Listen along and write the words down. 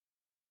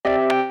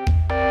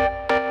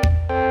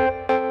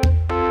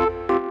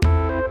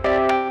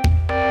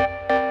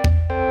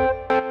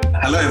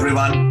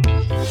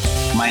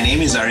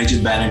name is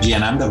Arijit Banerjee,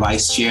 and I'm the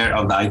Vice Chair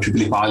of the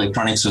IEEE Power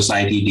Electronics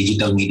Society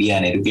Digital Media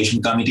and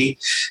Education Committee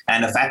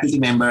and a faculty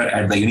member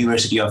at the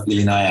University of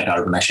Illinois at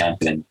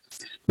Urbana-Champaign.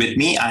 With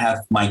me, I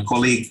have my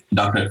colleague,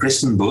 Dr.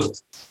 Kristen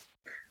Booth.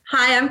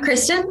 Hi, I'm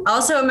Kristen,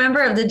 also a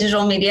member of the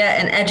Digital Media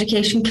and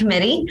Education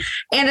Committee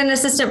and an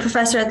assistant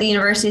professor at the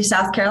University of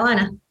South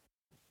Carolina.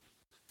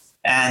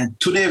 And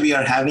today we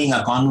are having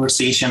a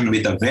conversation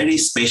with a very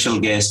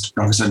special guest,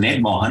 Professor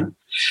Ned Mohan.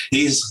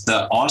 He's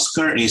the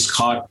Oscar A.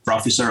 Scott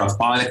Professor of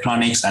Power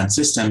Electronics and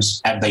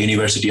Systems at the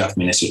University of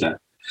Minnesota.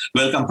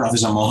 Welcome,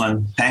 Professor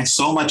Mohan. Thanks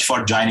so much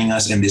for joining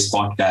us in this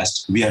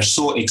podcast. We are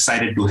so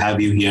excited to have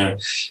you here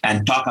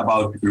and talk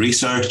about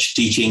research,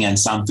 teaching, and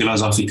some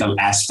philosophical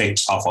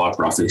aspects of our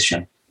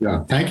profession.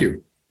 Yeah, thank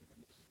you.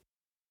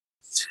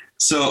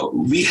 So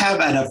we have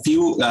had a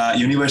few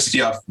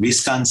University of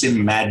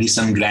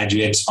Wisconsin-Madison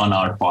graduates on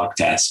our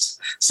podcast.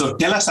 So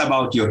tell us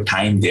about your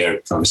time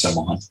there, Professor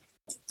Mohan.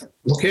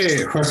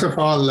 Okay, first of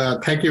all,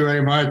 thank you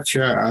very much,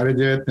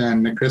 Arijit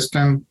and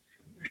Kristen,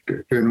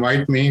 to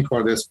invite me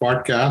for this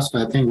podcast.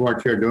 I think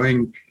what you're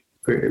doing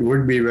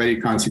would be very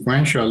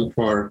consequential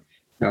for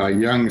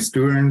young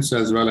students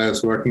as well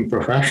as working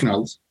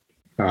professionals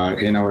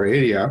in our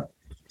area.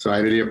 So I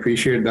really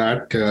appreciate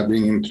that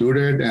being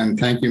included. And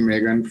thank you,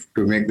 Megan,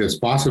 to make this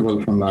possible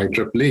from the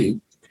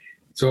IEEE.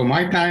 So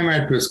my time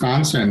at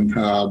Wisconsin,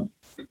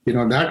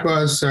 that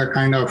was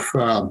kind of,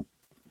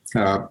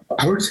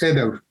 I would say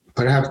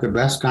perhaps the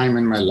best time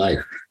in my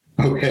life.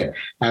 Okay,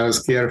 I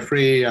was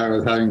carefree, I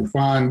was having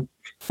fun,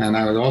 and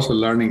I was also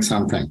learning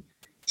something.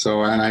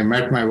 So, and I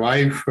met my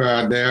wife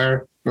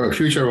there, or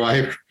future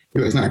wife.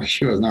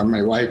 She was not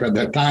my wife at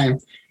that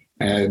time,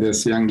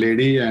 this young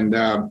lady, and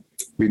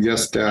we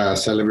just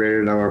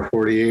celebrated our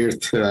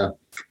 48th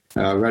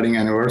wedding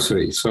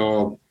anniversary.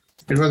 So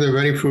it was a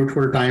very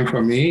fruitful time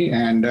for me,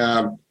 and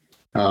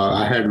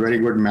I had very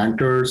good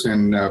mentors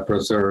in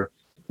Professor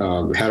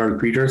Harold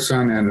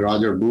Peterson and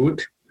Roger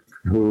Booth,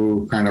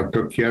 who kind of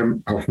took care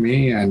of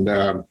me and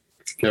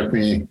kept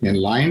me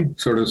in line,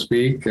 so to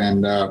speak.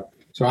 And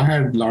so I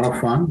had a lot of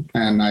fun,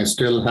 and I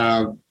still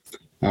have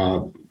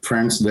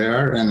friends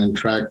there. And in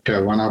fact,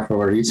 one of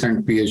our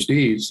recent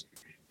PhDs,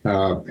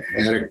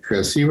 Eric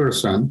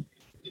Severson,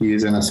 he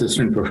is an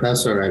assistant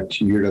professor at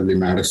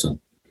UW-Madison.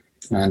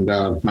 And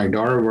my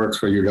daughter works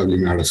for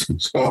UW-Madison.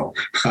 So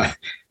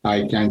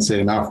I can't say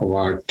enough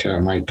about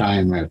my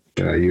time at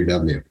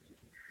UW.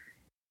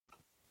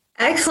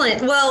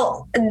 Excellent.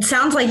 Well, it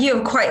sounds like you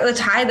have quite the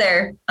tie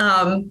there.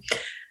 And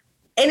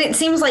it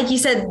seems like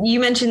you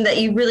mentioned that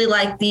you really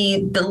like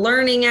the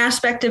learning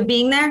aspect of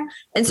being there.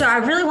 And so I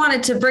really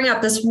wanted to bring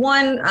up this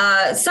one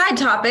side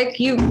topic.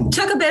 You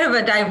took a bit of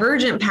a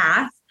divergent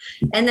path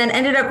and then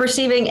ended up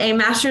receiving a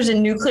master's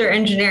in nuclear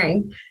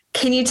engineering.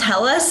 Can you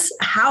tell us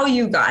how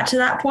you got to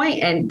that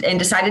point and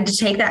decided to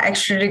take that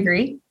extra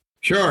degree?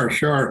 Sure.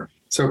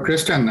 So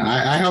Kristen,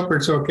 I hope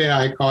it's okay.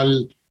 I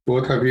call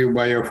both of you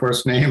by your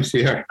first names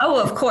here. Oh,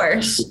 of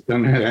course. We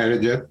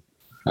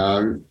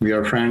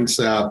are friends.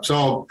 As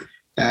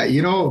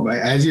you know,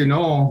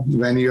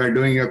 when you are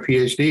doing a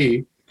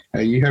PhD,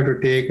 you have to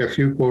take a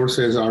few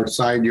courses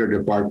outside your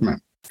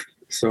department.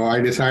 So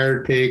I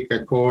decided to take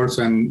a course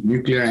in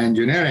nuclear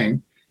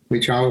engineering,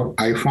 which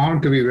I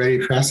found to be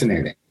very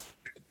fascinating.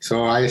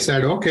 So I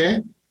said,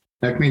 okay,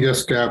 let me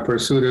just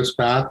pursue this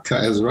path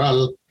as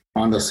well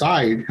on the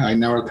side. I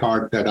never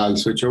thought that I'll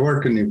switch over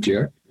to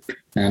nuclear.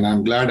 And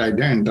I'm glad I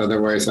didn't.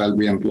 Otherwise, I'll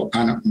be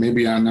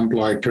maybe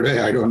unemployed today.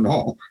 I don't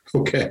know.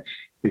 Okay,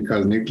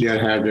 because nuclear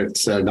had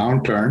its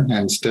downturn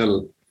and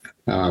still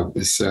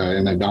is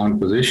in a down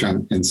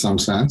position in some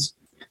sense.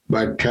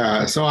 But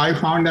so I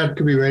found that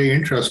to be very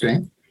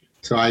interesting.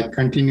 So I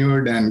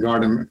continued and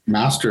got a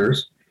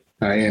master's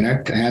in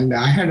it. And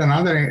I had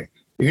another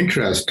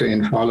interest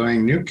in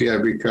following nuclear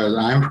because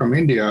I'm from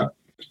India,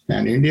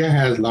 and India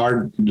has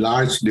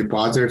large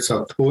deposits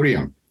of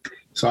thorium.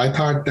 So I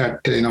thought that,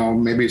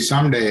 maybe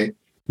someday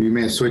we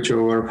may switch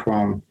over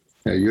from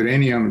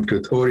uranium to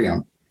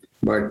thorium,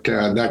 but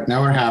that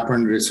never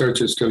happened.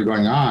 Research is still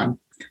going on,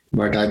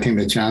 but I think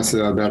the chances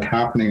of that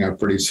happening are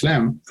pretty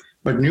slim.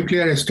 But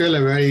nuclear is still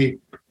a very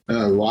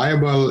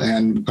viable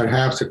and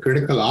perhaps a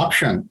critical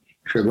option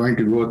if you're going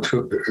to go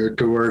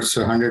towards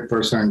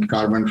 100%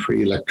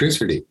 carbon-free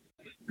electricity.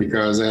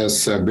 Because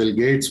as Bill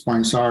Gates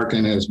points out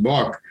in his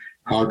book,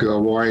 How to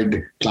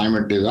Avoid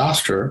Climate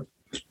Disaster,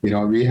 we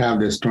have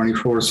this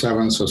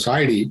 24/7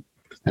 society,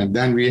 and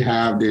then we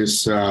have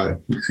these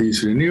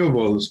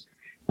renewables.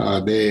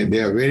 They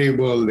are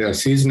variable, they are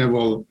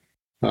seasonable.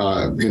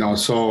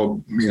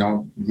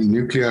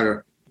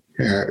 Nuclear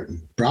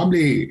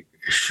probably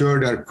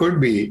should or could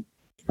be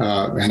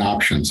an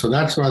option. So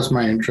that was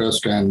my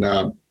interest, and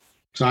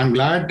so I'm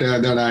glad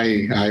that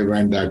I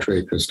went that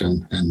way,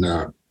 Kristen, and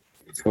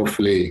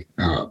hopefully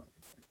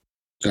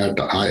that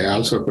I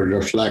also could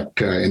reflect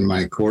in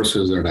my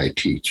courses that I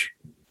teach.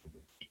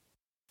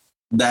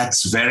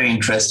 That's very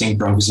interesting,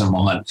 Professor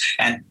Mohan.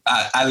 And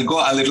I'll go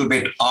a little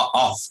bit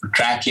off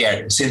track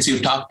here. Since you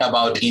talked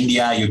about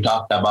India, you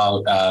talked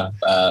about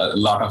a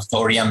lot of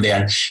thorium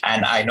there.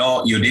 And I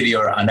know you did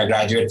your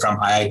undergraduate from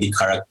IIT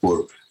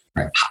Kharagpur.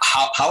 Right.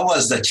 How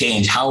was the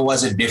change? How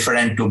was it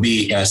different to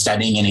be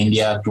studying in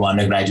India to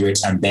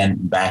undergraduates and then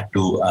back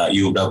to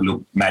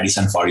UW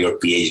Madison for your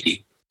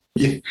PhD?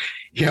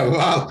 Yeah,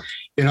 well,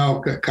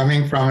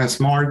 coming from a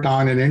small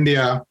town in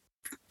India,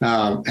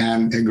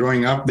 and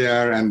growing up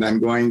there and then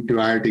going to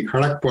IIT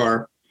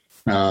Kharagpur,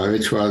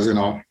 which was,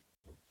 about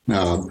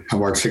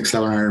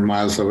 600-700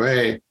 miles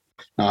away.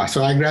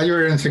 So I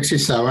graduated in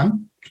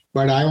 1967,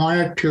 but I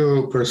wanted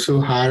to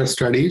pursue higher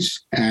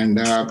studies. And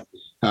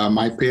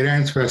my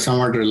parents were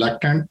somewhat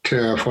reluctant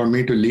for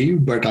me to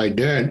leave, but I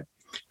did.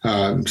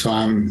 So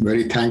I'm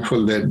very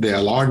thankful that they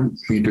allowed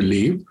me to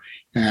leave.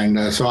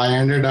 And so I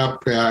ended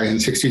up in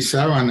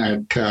 1967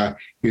 at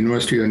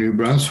University of New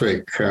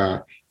Brunswick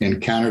in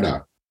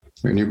Canada.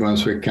 New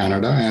Brunswick,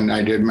 Canada, and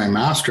I did my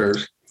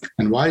master's.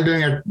 And while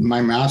doing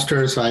my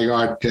master's, I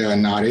got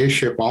an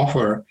RA-ship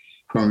offer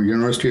from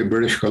University of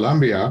British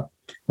Columbia,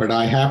 but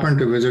I happened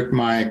to visit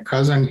my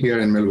cousin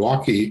here in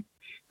Milwaukee,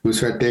 who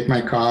said, take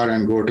my car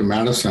and go to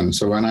Madison.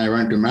 So when I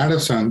went to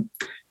Madison,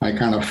 I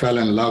kind of fell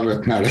in love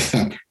with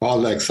Madison, all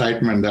the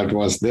excitement that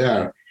was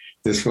there.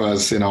 This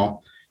was,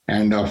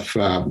 end of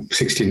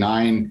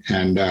 69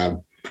 and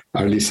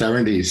early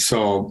 70s.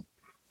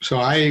 So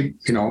I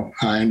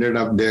ended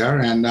up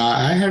there, and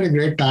I had a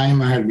great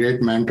time. I had a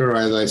great mentor,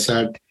 as I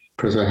said,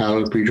 Professor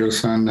Harold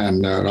Peterson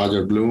and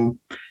Roger Bloom,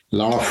 a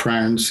lot of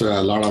friends,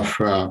 a lot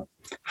of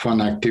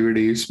fun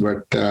activities,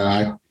 but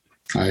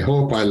I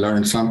hope I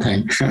learned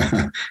something.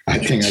 I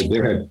think I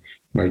did.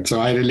 But so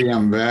I really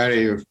am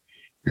very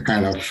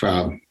kind of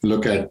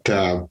look at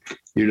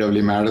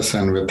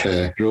UW-Madison with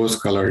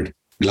rose-colored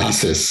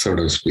glasses, so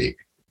to speak.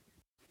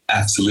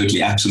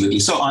 Absolutely, absolutely.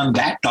 So on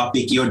that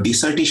topic, your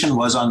dissertation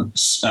was on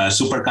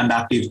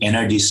superconductive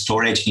energy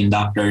storage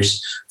inductors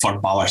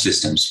for power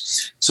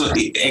systems. So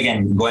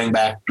again, going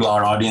back to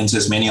our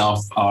audiences, many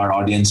of our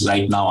audience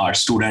right now are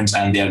students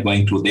and they are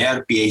going through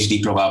their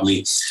PhD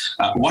probably.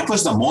 What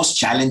was the most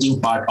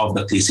challenging part of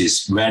the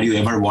thesis? Were you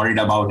ever worried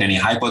about any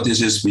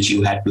hypothesis which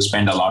you had to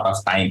spend a lot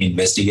of time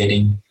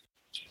investigating?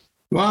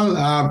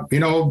 Well,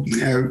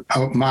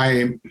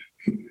 my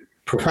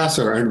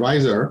professor,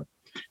 advisor,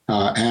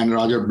 and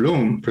Roger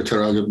Bloom, Professor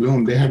Roger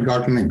Bloom, they had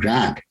gotten a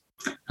grant.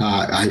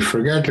 I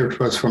forget it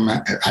was from,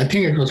 I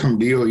think it was from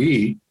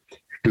DOE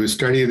to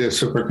study the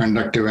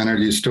superconductive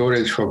energy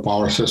storage for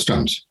power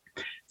systems.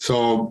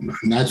 So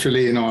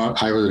naturally,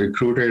 I was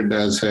recruited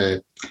as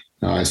a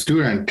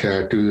student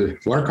to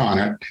work on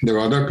it. There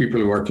were other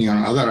people working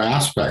on other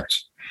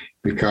aspects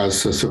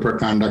because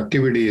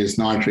superconductivity is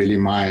not really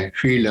my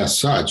field as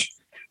such,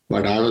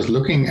 but I was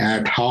looking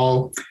at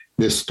how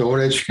this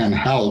storage can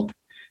help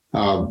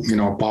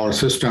power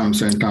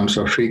systems in terms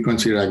of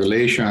frequency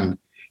regulation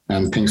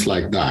and things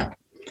like that.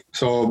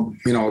 So,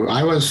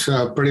 I was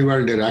pretty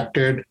well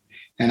directed,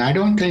 and I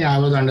don't think I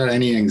was under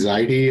any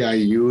anxiety. I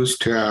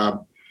used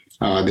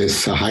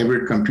this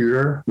hybrid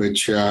computer,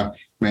 which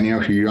many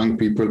of you young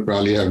people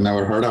probably have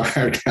never heard of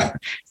it.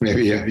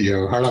 Maybe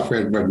you've heard of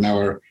it, but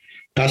never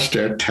touched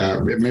it.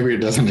 Maybe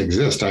it doesn't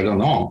exist. I don't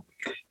know.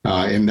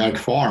 In that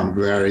form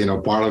where,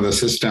 part of the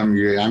system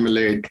you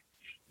emulate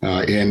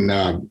in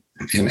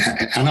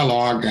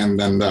analog, and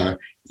then the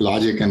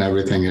logic and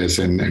everything is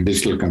in a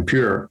digital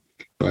computer.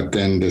 But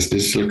then this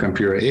digital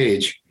computer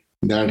age,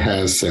 that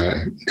has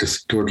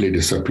just totally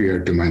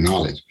disappeared to my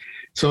knowledge.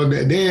 So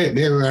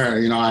they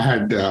were, I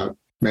had a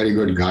very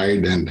good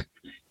guide, and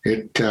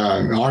it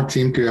all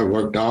seemed to have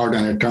worked out.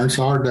 And it turns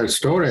out that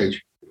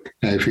storage,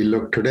 if you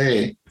look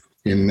today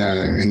in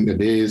the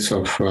days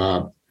of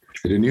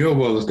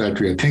renewables that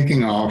we are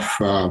thinking of,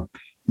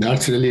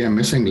 that's really a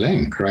missing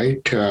link,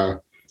 right?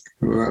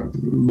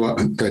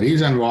 The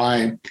reason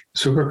why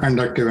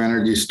superconductive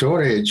energy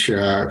storage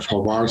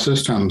for power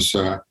systems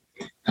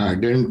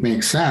didn't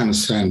make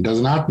sense and does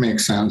not make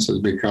sense is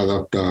because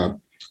of the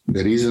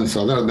reasons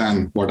other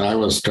than what I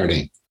was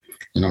studying,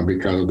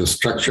 because of the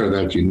structure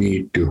that you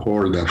need to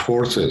hold the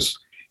forces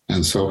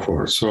and so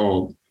forth.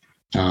 So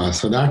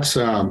that's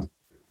so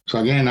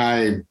again,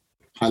 I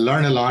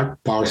learned a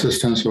lot. Power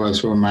systems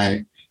was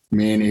my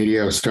main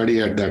area of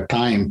study at that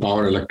time.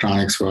 Power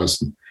electronics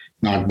was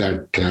not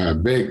that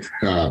big.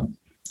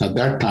 At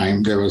that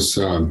time, there was,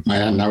 I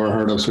had never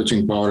heard of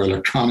switching power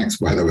electronics,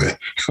 by the way,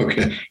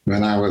 okay,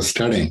 when I was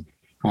studying.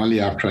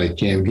 Only after I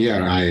came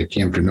here, I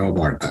came to know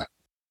about that.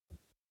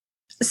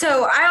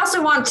 So I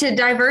also want to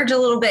diverge a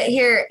little bit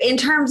here in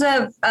terms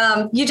of,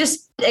 you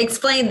just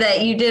explained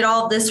that you did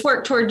all this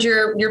work towards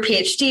your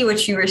PhD,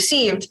 which you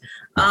received.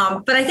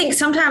 But I think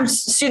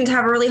sometimes students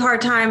have a really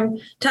hard time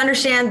to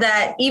understand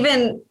that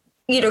even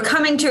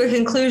coming to a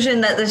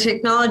conclusion that the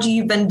technology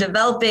you've been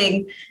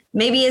developing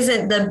maybe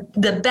isn't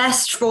the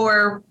best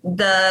for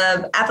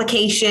the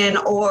application,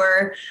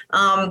 or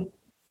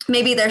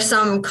maybe there's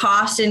some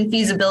cost and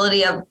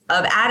feasibility of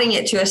adding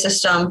it to a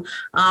system.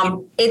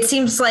 It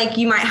seems like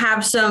you might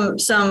have some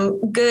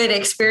good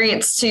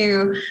experience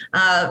to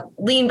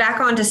lean back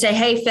on to say,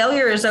 hey,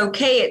 failure is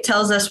okay. It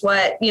tells us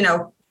what,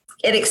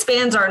 it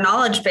expands our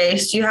knowledge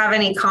base. Do you have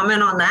any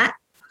comment on that?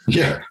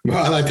 Yeah,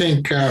 well, I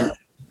think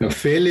the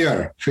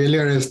failure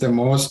is the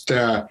most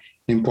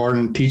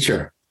important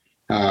teacher.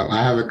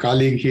 I have a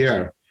colleague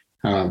here.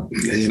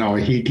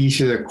 He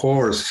teaches a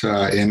course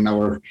in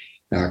our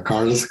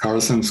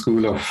Carlson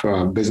School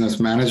of Business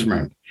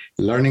Management,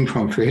 learning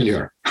from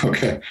failure.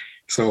 Okay,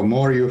 so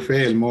more you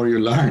fail, more you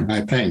learn,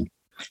 I think.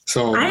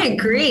 So I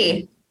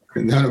agree.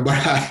 No, but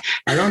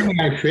I don't think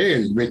I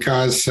failed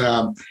because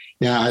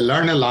I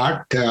learned a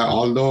lot.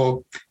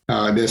 Although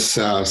this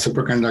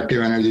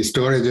superconductive energy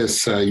storage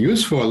is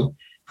useful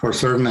for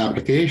certain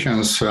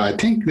applications, I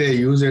think they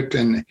use it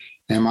in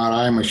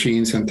MRI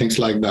machines and things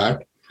like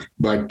that.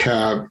 But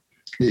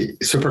the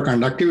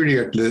superconductivity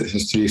at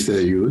least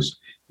they use.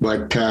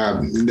 But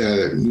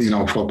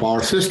for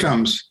power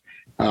systems,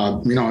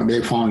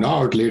 they found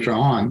out later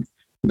on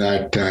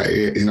that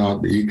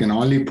you can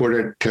only put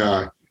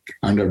it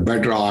under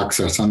bedrocks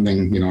or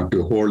something,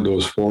 to hold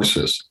those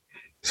forces.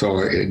 So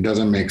it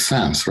doesn't make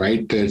sense,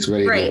 right? It's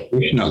very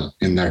educational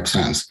in that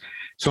sense.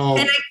 So,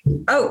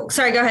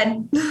 sorry, go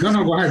ahead.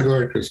 No, go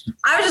ahead, Kristen.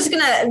 I was just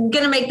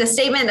gonna make the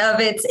statement of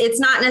it's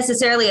not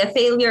necessarily a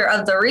failure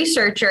of the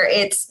researcher.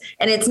 It's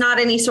not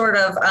any sort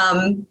of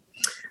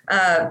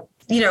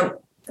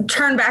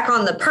turn back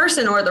on the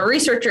person or the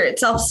researcher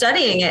itself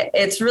studying it.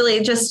 It's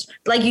really just,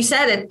 like you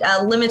said,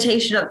 a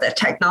limitation of the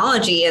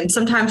technology. And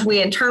sometimes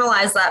we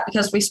internalize that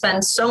because we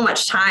spend so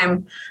much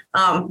time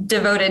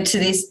devoted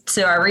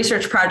to our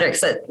research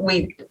projects that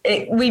we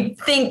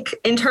think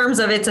in terms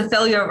of it's a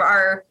failure of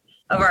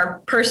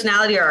our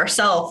personality or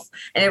ourself.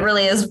 And it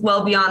really is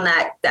well beyond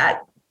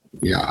that.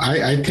 Yeah,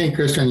 I think,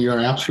 Kristen, you're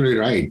absolutely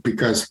right,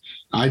 because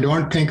I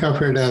don't think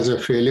of it as a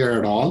failure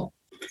at all.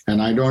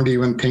 And I don't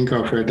even think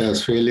of it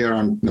as failure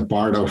on the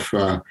part of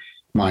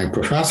my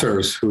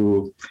professors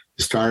who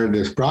started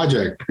this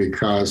project,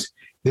 because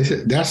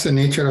that's the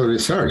nature of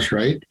research,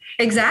 right?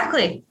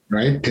 Exactly.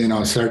 Right.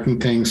 Certain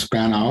things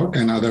pan out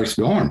and others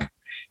don't.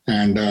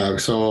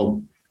 And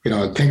so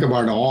think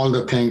about all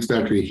the things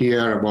that we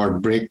hear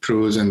about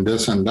breakthroughs and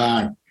this and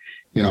that,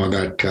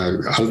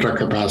 that ultra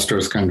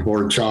capacitors can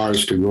hold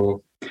charge to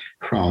go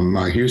from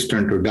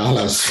Houston to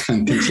Dallas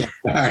and things like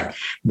that.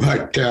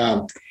 But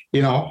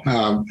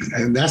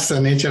that's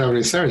the nature of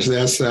research.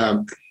 That's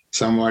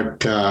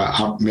somewhat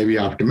maybe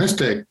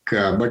optimistic,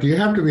 but you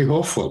have to be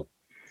hopeful.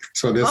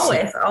 So this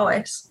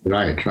always.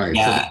 Right.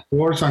 Yeah. So the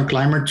course on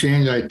climate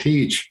change I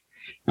teach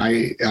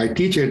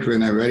it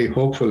in a very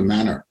hopeful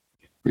manner,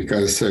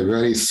 because it's a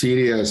very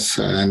serious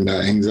and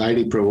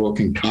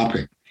anxiety-provoking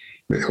topic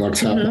with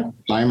what's happening in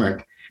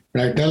climate.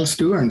 But I tell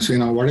students,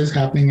 what is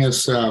happening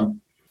is,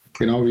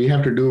 we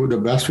have to do the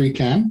best we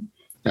can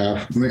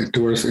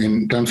towards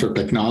in terms of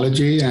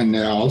technology, and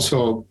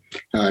also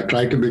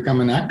try to become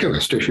an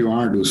activist if you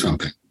want to do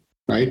something,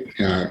 right?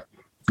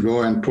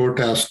 Go and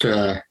protest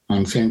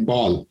on St.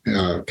 Paul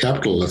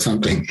Capitol or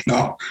something,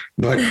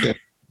 but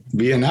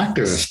be an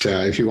activist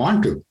if you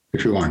want to.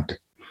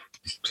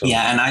 So.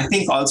 Yeah, and I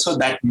think also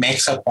that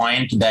makes a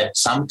point that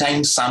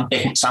sometimes some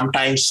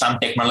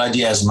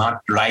technology is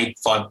not right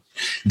for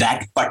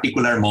that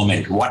particular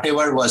moment.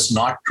 Whatever was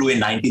not true in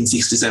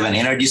 1967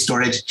 energy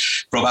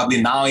storage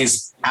probably now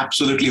is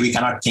absolutely, we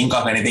cannot think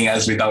of anything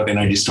else without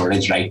energy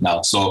storage right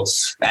now. So,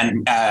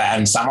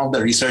 and some of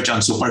the research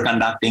on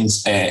superconducting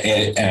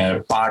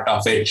part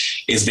of it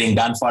is being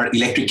done for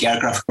electric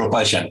aircraft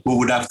propulsion. Who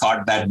would have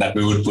thought that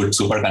we would put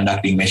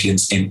superconducting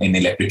machines in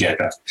electric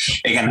aircraft?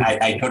 Again,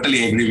 I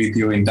totally agree with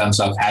you in terms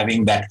of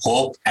having that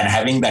hope and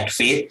having that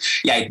faith.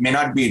 Yeah, it may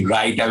not be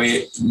right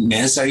away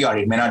necessary, or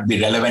it may not be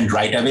relevant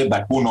right away,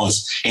 but who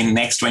knows, in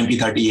next 20,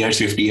 30 years,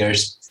 50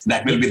 years,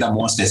 that will be the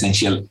most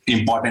essential,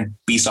 important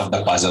piece of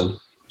the puzzle.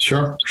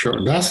 Sure.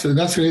 That's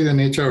really the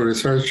nature of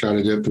research,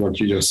 Arijit, what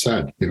you just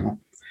said,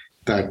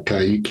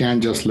 that you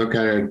can't just look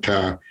at it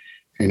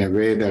in a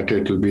way that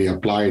it will be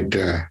applied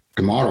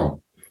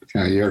tomorrow.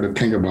 You have to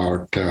think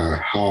about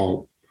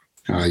how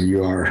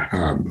you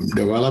are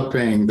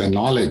developing the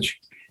knowledge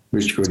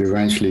which could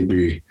eventually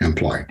be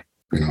employed,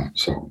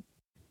 so.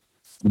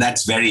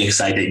 That's very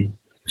exciting.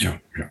 Yeah.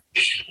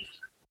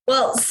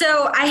 Well,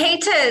 so I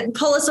hate to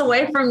pull us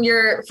away from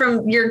your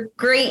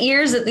great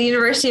years at the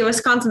University of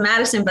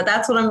Wisconsin-Madison, but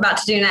that's what I'm about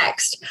to do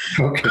next.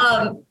 Okay.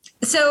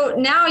 So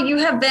now you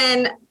have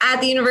been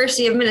at the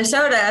University of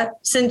Minnesota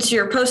since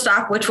your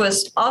postdoc, which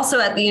was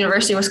also at the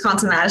University of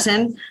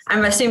Wisconsin-Madison.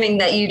 I'm assuming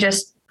that you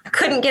just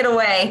couldn't get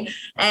away.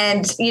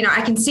 And,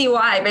 I can see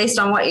why based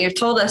on what you've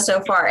told us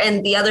so far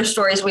and the other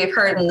stories we've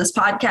heard in this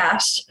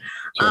podcast.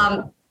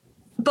 Sure.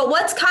 But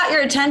what's caught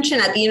your attention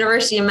at the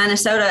University of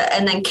Minnesota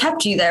and then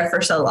kept you there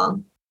for so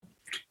long?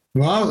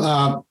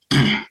 Well,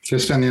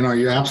 Kristen,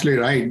 you're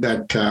absolutely right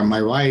that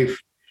my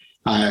wife,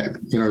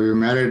 we were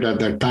married at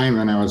that time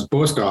when I was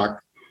postdoc.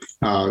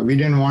 We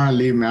didn't want to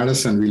leave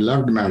Madison. We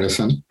loved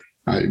Madison.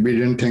 We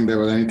didn't think there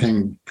was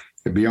anything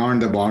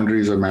beyond the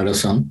boundaries of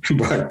medicine,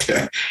 but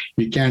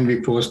you can't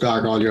be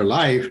postdoc all your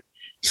life.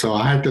 So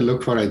I had to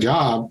look for a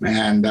job,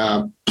 and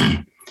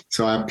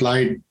so I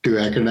applied to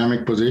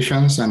academic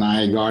positions, and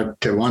I got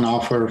one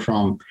offer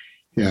from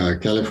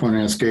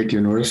California State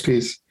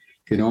Universities,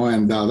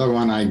 and the other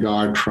one I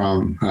got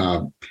from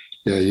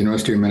the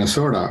University of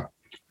Minnesota.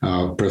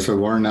 Professor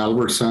Warren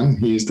Albertson,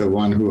 he's the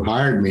one who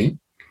hired me.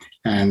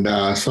 And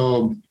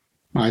so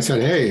I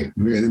said, hey,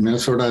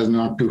 Minnesota is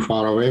not too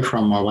far away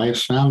from my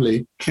wife's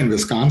family in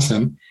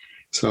Wisconsin.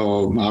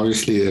 So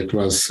obviously it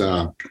was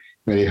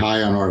very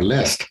high on our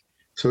list.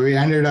 So we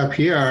ended up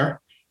here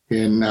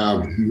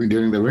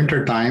during the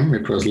winter time.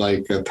 It was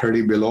like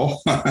 30 below,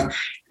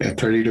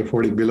 30 to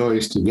 40 below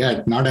used to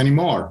get. Not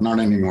anymore,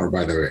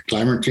 by the way.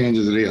 Climate change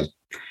is real.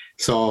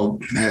 So,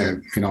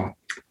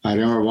 I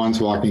remember once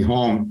walking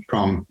home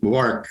from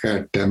work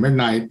at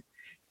midnight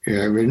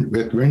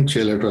with wind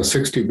chill. It was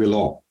 60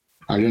 below.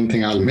 I didn't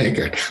think I'll make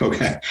it.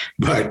 Okay.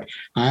 But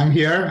I'm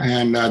here,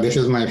 and this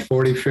is my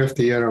 45th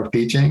year of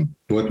teaching.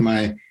 Both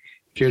my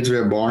kids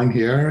were born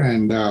here,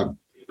 and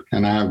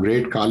I have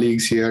great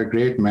colleagues here,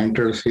 great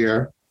mentors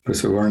here.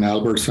 Professor Warren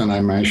Albertson,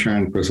 I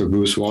mentioned, Professor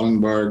Bruce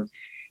Wallenberg,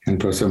 and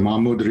Professor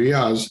Mahmoud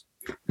Riaz.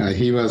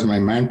 He was my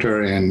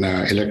mentor in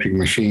electric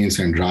machines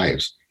and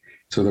drives.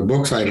 So the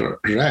books I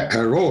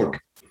wrote,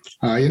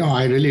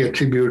 I really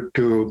attribute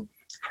to,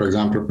 for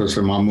example,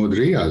 Professor Mahmoud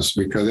Riaz,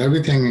 because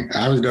everything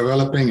I was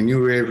developing a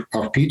new way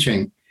of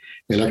teaching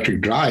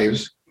electric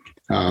drives,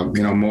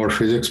 more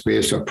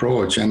physics-based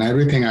approach, and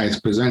everything I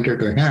presented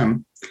to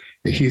him,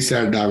 he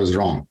said I was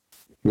wrong.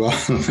 Well,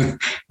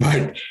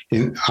 but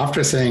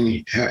after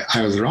saying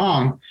I was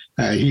wrong,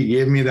 he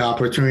gave me the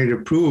opportunity to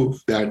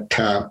prove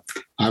that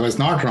I was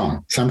not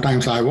wrong.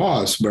 Sometimes I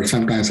was, but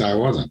sometimes I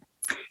wasn't.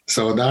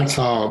 So that's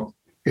how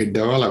it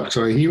developed.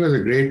 So he was a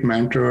great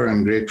mentor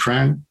and great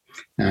friend.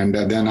 And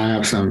then I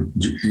have some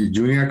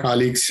junior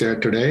colleagues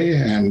today,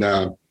 and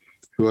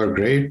who are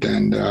great.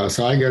 And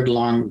so I get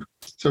along.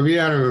 So we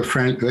are a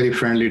very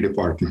friendly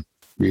department.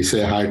 We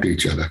say hi to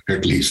each other,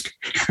 at least.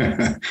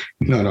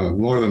 No,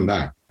 more than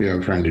that. We have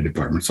a friendly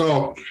department.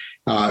 So,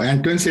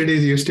 and Twin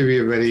Cities used to be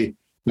a very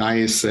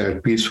nice,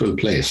 peaceful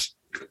place.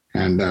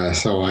 And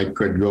so I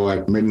could go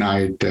at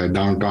midnight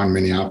downtown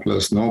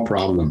Minneapolis, no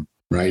problem,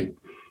 right?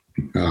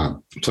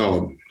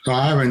 So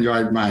I have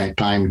enjoyed my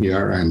time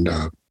here, and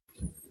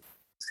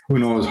who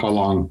knows how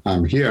long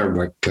I'm here,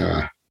 but,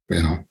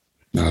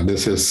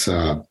 this is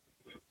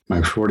my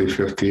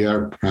 45th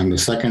year. I'm the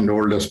second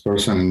oldest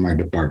person in my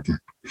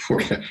department.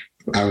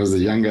 I was the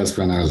youngest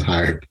when I was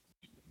hired.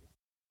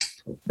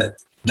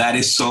 That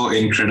is so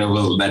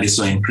incredible.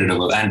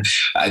 And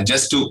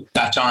just to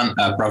touch on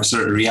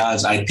Professor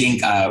Riaz, I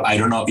think, I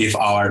don't know if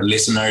our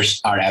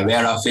listeners are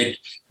aware of it,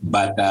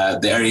 but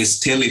there is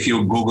still, if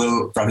you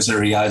Google Professor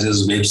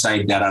Riaz's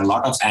website, there are a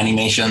lot of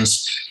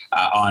animations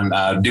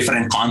on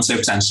different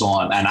concepts and so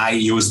on. And I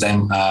use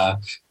them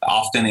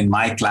often in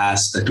my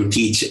class to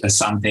teach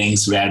some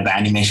things where the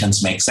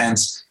animations make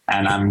sense.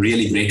 And I'm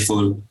really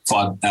grateful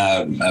for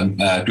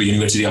to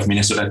University of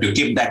Minnesota to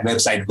keep that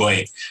website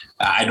going.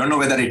 I don't know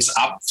whether it's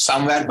up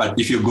somewhere, but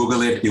if you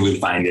Google it, you will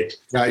find it.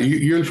 Yeah,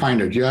 you'll find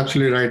it. You're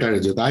absolutely right,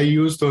 Arijit. I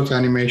use those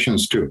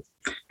animations too,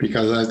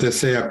 because as they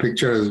say, a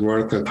picture is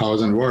worth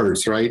 1,000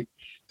 words, right?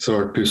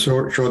 So to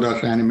show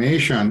that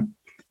animation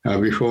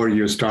before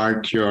you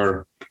start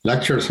your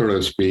lecture, so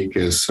to speak,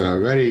 is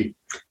very,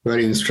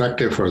 very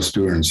instructive for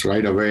students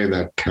right away,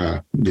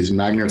 that these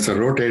magnets are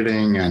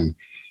rotating and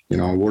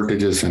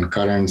voltages and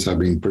currents are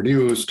being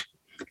produced.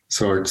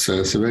 So it's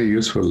a very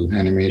useful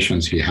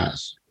animations he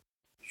has.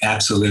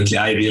 Absolutely.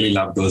 I really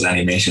love those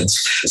animations.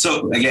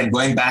 So again,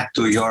 going back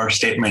to your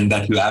statement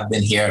that you have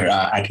been here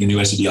at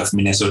University of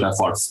Minnesota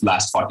for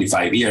last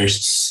 45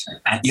 years,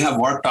 and you have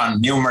worked on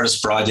numerous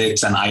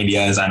projects and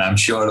ideas, and I'm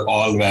sure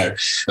all were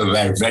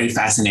very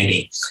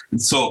fascinating.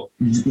 So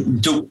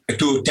to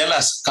tell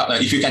us,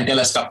 if you can tell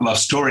us a couple of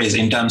stories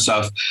in terms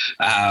of,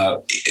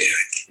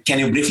 can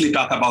you briefly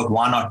talk about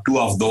one or two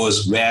of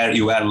those where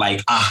you were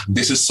like,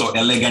 this is so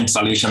elegant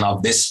solution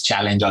of this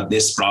challenge or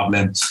this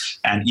problem,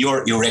 and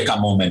your eureka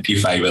moment,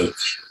 if I will?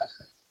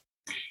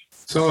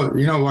 So,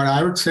 what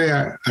I would say,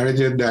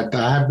 Arijit, that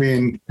I have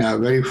been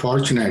very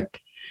fortunate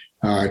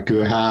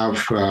to have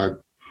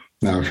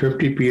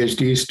 50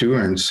 PhD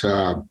students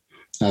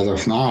as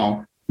of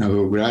now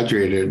who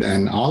graduated,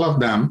 and all of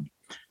them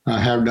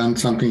have done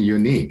something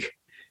unique.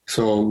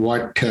 So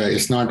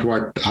it's not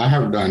what I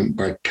have done,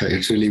 but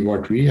it's really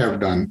what we have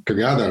done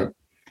together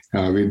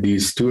with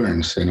these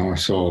students,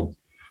 So,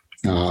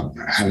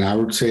 and I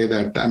would say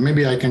that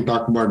maybe I can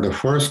talk about the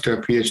first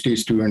PhD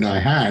student I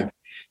had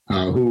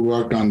who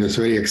worked on this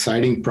very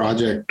exciting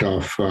project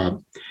of,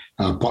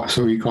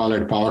 so we call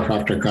it power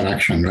factor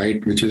correction,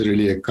 right? Which is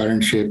really a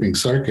current shaping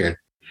circuit.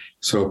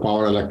 So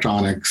power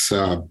electronics,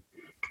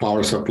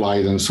 power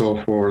supplies and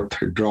so forth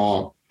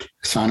draw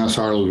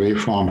sinusoidal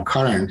waveform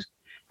currents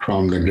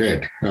from the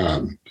grid,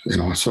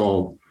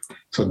 So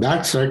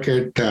that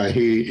circuit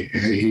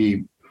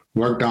he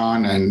worked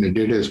on and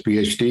did his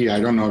PhD. I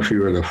don't know if you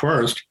were the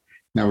first.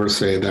 Never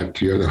say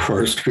that you're the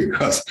first,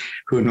 because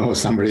who knows,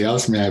 somebody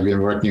else may have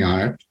been working on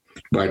it.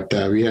 But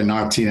we had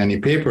not seen any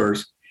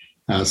papers.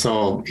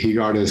 So he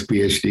got his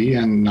PhD,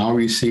 and now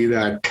we see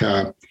that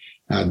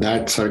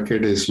that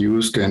circuit is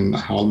used in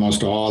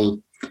almost all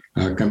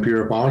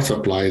computer power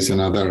supplies and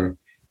other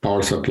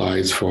power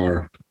supplies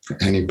for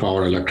any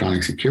power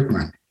electronics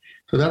equipment.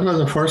 So that was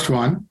the first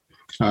one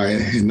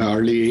in the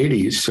early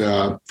 80s.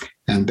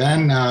 And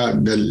then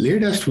the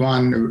latest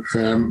one,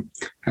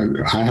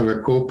 I have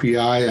a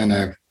co-PI and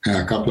a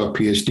couple of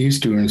PhD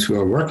students who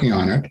are working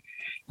on it.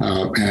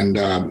 Our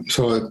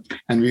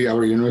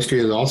university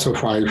has also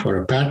filed for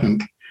a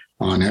patent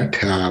on it.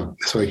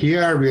 So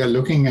here we are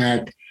looking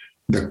at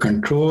the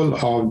control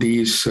of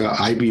these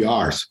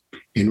IBRs,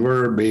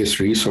 inverter-based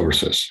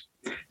resources.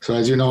 So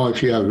as you know,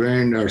 if you have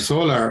wind or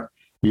solar,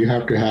 you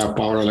have to have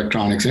power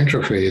electronics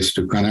interface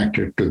to connect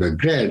it to the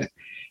grid.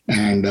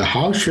 And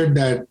how should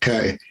that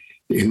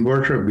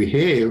inverter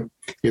behave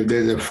if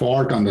there's a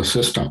fault on the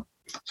system?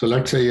 So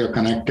let's say you're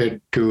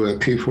connected to a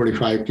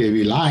 345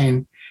 kV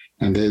line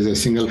and there's a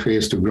single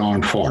phase to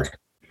ground fault.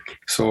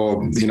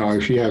 So,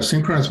 if you have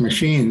synchronous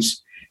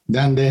machines,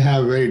 then they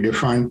have very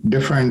different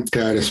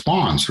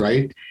response,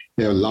 right?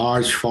 They have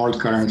large fault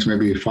currents,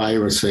 maybe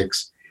 5 or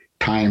 6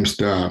 times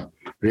the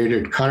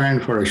rated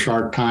current for a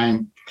short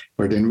time,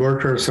 but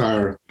inverters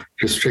are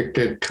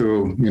restricted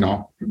to,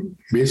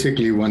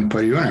 basically 1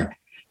 per unit.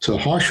 So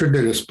how should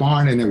they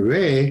respond in a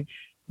way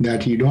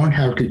that you don't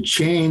have to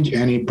change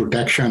any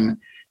protection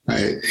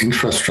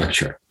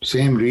infrastructure?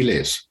 Same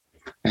relays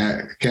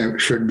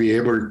should be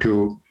able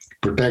to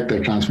protect the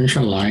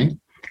transmission line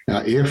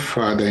if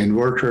the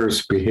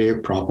inverters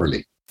behave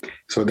properly.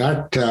 So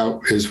that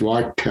is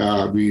what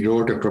we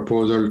wrote a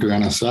proposal to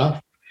NSF,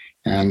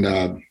 and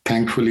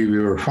thankfully we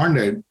were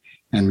funded,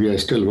 and we are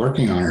still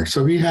working on it.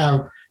 So we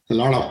have a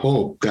lot of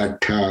hope that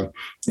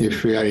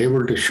if we are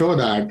able to show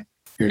that,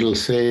 it'll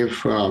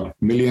save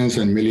millions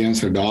and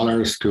millions of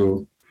dollars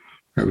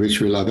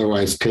which will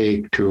otherwise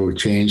take to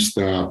change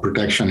the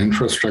protection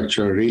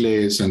infrastructure,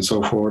 relays, and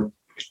so forth,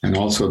 and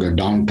also the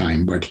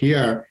downtime. But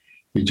here,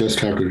 we just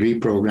have to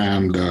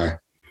reprogram the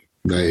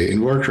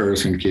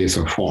inverters in case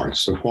of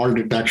faults. So fault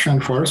detection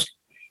first,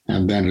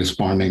 and then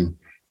responding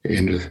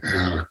to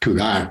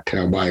that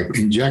by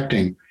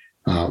injecting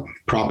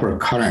proper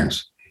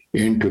currents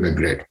into the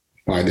grid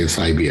by this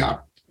IBR.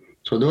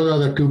 So those are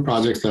the 2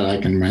 projects that I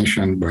can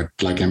mention. But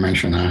like I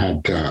mentioned, I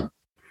had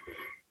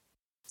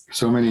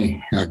so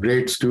many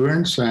great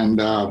students, and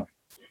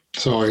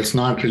so it's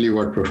not really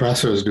what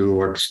professors do,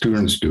 what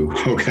students do.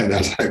 Okay,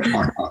 that's what I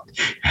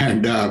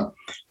found out.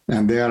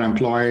 And they are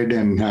employed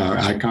in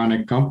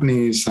iconic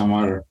companies. Some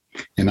are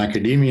in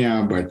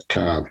academia, but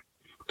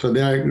so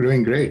they are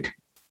doing great.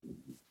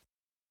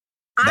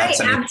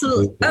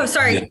 Absolutely. Oh,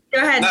 sorry. Yeah.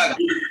 Go ahead. No,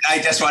 I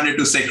just wanted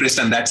to say,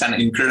 Kristen, that's an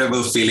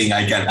incredible feeling.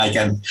 I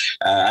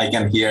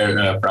can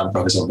hear from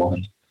Professor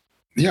Mohan.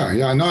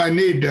 Yeah. No, I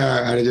need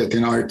Arijit.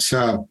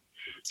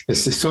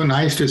 It's so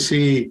nice to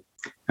see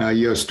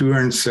your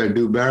students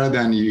do better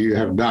than you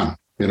have done.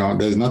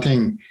 There's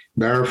nothing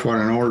better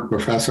for an old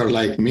professor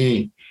like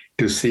me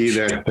to see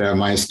that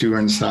my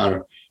students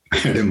are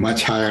at a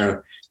much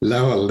higher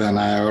level than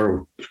I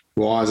ever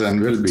was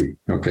and will be.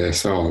 Okay,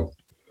 so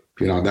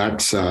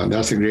that's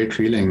a great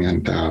feeling,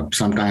 and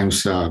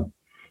sometimes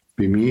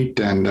we meet,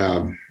 and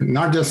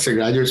not just the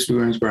graduate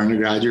students, but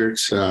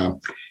undergraduates.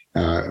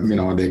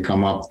 They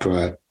come up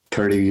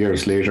 30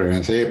 years later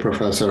and say, "Hey,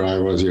 professor, I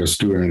was your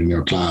student in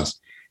your class.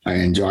 I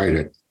enjoyed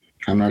it."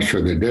 I'm not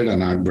sure they did or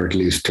not, but at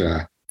least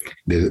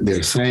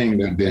they're saying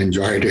that they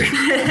enjoyed it.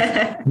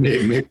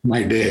 They make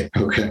my day.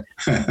 Okay.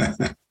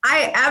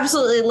 I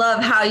absolutely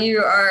love how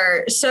you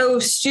are so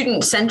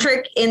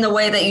student-centric in the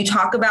way that you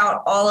talk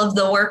about all of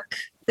the work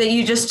that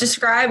you just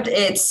described.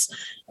 It's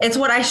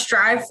what I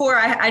strive for.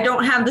 I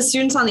don't have the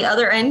students on the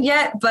other end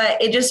yet,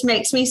 but it just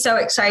makes me so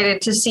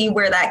excited to see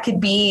where that could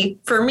be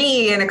for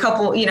me in a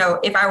couple,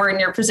 if I were in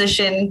your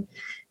position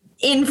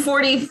in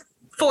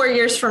 44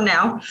 years from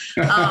now.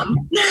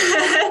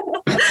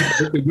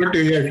 Good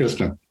to hear,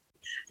 Kristen.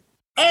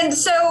 And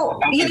so,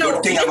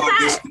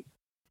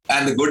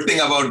 And the good thing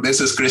about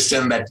this is,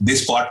 Kristen, that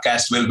this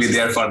podcast will be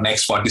there for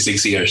next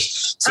 46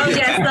 years. So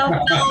yes, they'll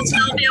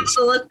be able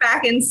to look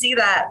back and see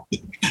that.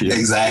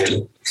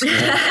 Exactly.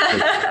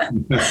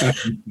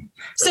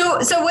 So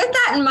with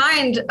that in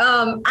mind,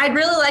 I'd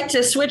really like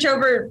to switch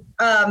over,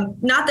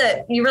 not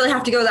that you really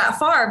have to go that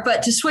far,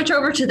 but to switch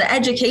over to the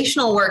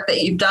educational work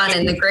that you've done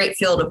in the great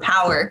field of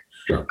power.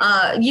 Sure.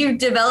 You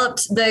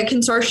developed the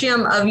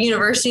Consortium of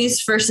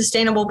Universities for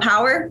Sustainable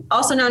Power,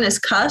 also known as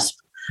CUSP.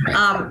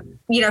 Right.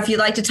 If you'd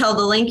like to tell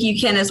the link, you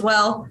can as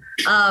well.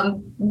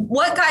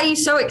 What got you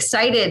so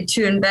excited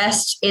to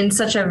invest in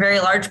such a very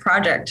large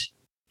project?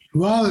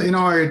 Well,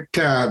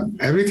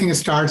 everything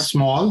starts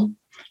small,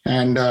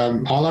 and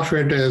all of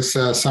it is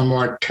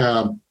somewhat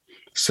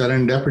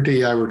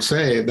serendipity, I would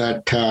say,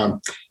 that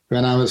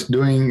when I was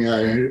doing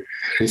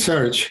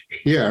research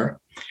here,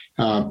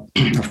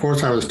 of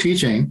course, I was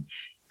teaching,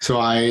 So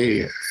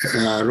I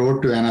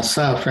wrote to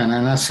NSF, and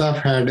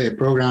NSF had a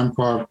program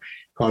called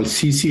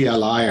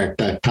CCLI at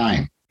that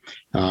time.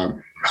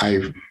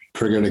 I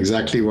forget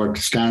exactly what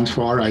it stands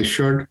for. I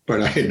should,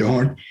 but I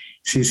don't.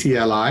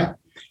 CCLI.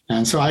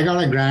 And so I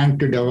got a grant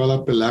to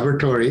develop a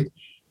laboratory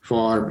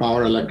for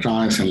power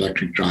electronics and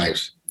electric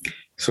drives.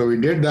 So we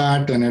did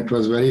that, and it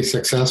was very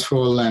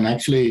successful. And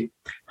actually,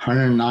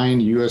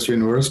 109 U.S.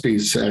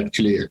 universities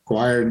actually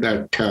acquired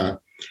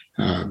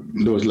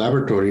those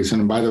laboratories.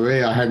 And by the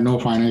way, I had no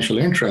financial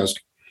interest.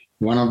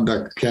 One of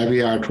the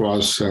caveat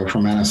was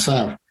from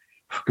NSF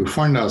to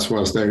fund us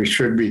was that it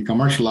should be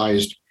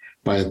commercialized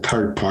by a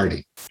third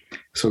party.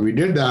 So we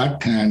did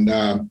that, and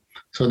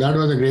so that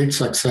was a great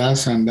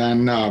success. And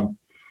then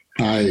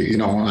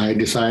I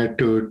decided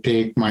to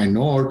take my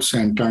notes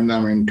and turn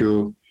them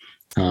into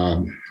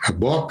a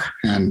book.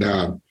 And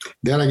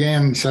there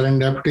again,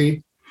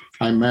 serendipity.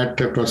 I met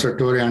Professor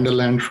Tore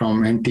Anderland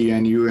from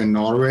NTNU in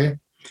Norway.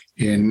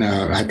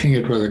 I think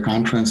it was a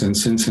conference in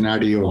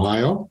Cincinnati,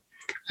 Ohio,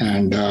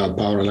 and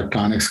power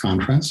electronics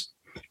conference.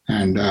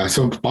 And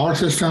so power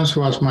systems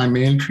was my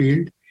main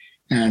field.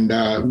 And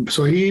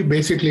so he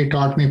basically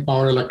taught me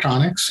power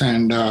electronics,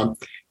 and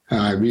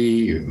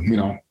we,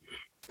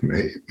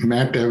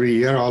 met every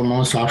year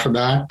almost after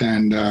that,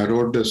 and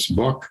wrote this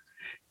book,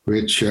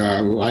 which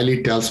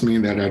Wiley tells me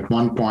that at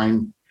one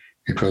point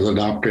it was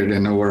adopted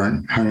in over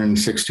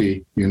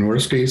 160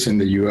 universities in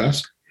the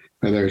U.S.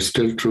 Whether it's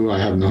still true, I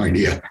have no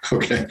idea.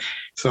 Okay,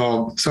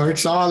 so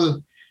it's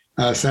all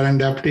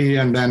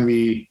serendipity, and then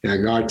we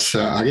got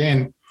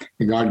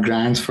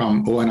grants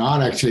from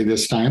ONR actually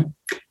this time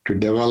to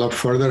develop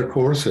further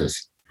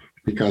courses,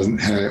 because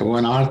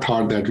ONR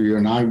thought that we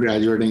were not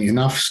graduating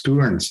enough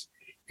students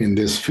in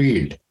this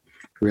field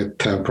with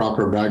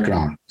proper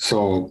background.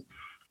 So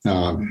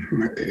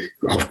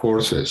of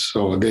courses.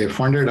 So they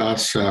funded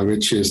us,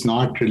 which is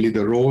not really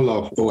the role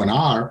of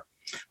ONR,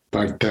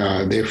 but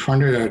they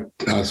funded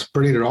us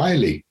pretty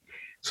royally.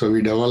 So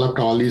we developed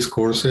all these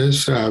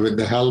courses with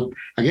the help.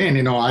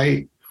 Again,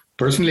 I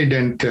personally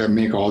didn't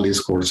make all these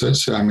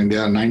courses. I mean,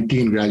 there are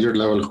 19 graduate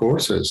level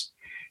courses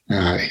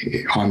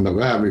on the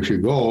web if you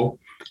go.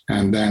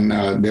 And then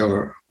there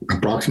were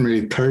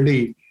approximately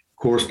 30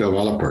 course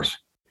developers.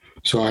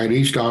 So I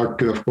reached out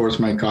to, of course,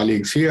 my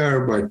colleagues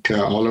here, but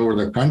all over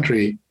the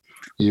country,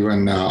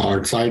 even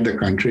outside the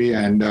country.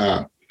 And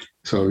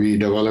so we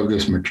developed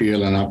this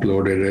material and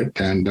uploaded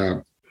it. And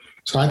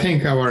so I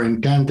think our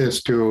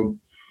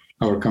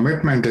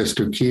commitment is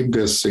to keep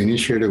this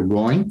initiative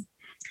going.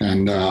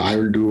 And I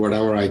will do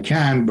whatever I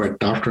can.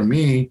 But after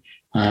me,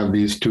 I have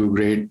these two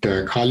great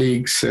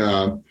colleagues,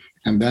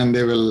 and then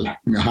they will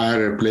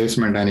hire a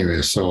replacement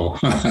anyway. So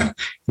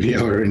we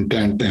have our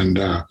intent,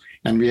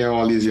 and we have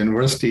all these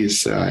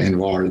universities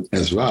involved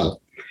as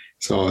well.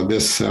 So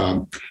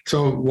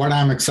so what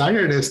I'm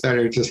excited is that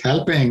it is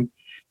helping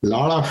a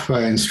lot of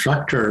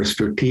instructors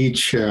to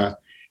teach their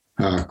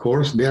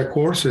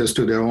courses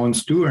to their own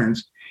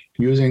students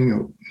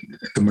using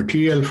the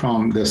material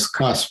from this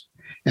CUSP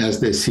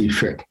as they see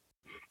fit.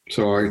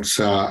 So it's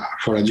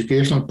for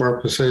educational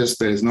purposes,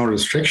 there is no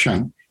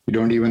restriction. You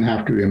don't even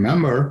have to be a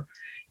member.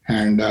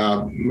 And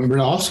but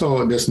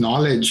also this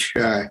knowledge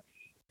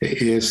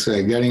is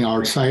getting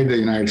outside the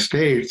United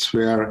States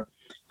where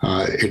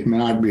it may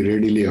not be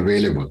readily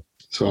available.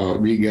 So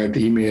we get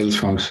emails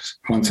from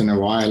once in a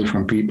while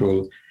from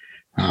people,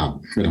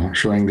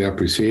 showing their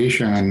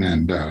appreciation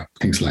and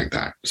things like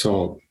that.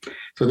 So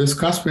this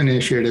CUSP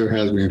initiative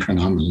has been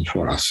phenomenal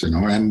for us,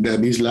 and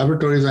these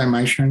laboratories I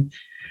mentioned,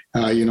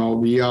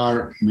 we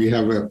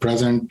have a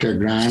present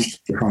grant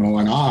from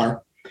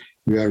ONR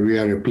where we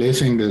are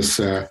replacing this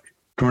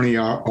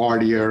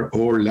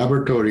 20-odd-year-old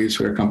laboratories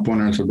where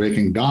components are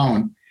breaking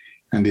down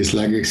and these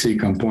legacy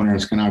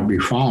components cannot be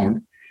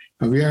found.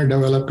 We are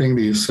developing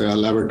these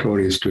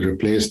laboratories to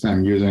replace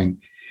them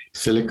using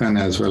silicon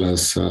as well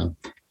as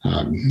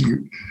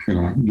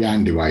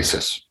GaN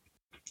devices.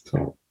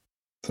 So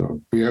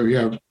we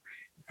are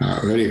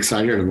very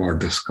excited about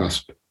this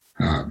CUSP.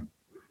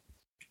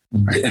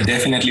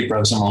 Definitely,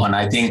 Professor Mohan.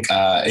 I think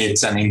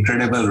it's an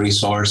incredible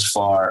resource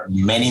for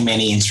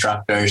many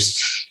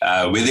instructors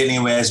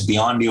within US,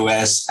 beyond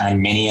US, and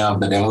many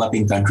of the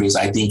developing countries.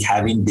 I think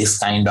having this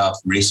kind of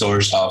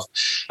resource of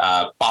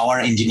power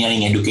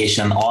engineering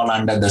education all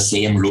under the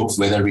same roof,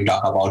 whether we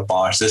talk about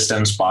power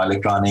systems, power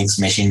electronics,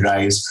 machine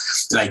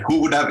drives, like who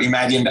would have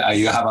imagined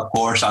you have a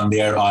course on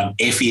there on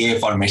FEA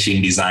for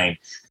machine design.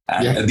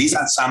 These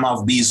are some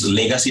of these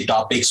legacy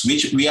topics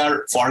which we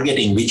are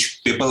forgetting, which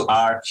people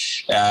are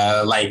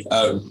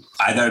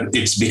either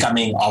it's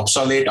becoming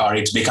obsolete or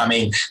it's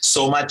becoming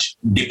so much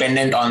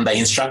dependent on the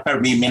instructor.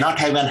 We may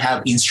not even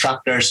have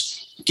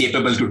instructors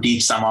capable to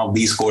teach some of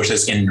these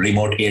courses in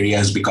remote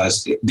areas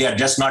because they are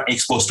just not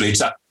exposed to it.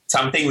 So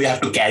something we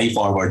have to carry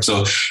forward.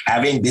 So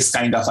having this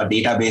kind of a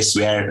database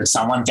where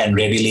someone can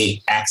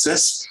readily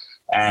access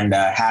and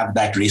have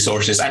that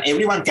resources, and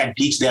everyone can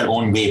teach their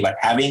own way, but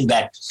having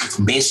that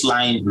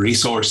baseline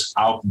resource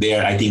out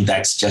there, I think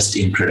that's just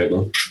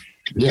incredible.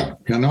 Yeah,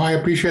 I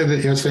appreciate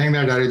that you're saying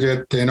that,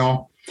 Arijit.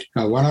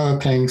 One of the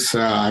things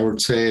I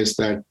would say is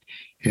that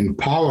in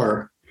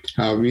power,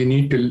 we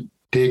need to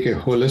take a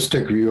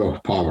holistic view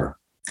of power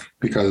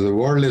because the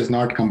world is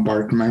not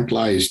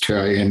compartmentalized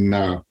in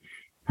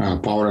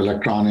power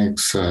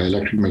electronics,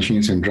 electric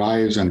machines and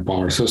drives, and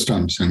power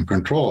systems and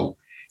control.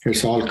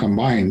 It's all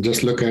combined.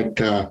 Just look at,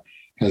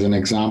 as an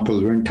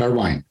example, wind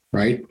turbine,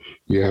 right?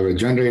 You have a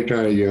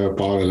generator, you have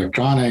power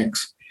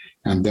electronics,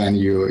 and then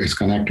it's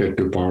connected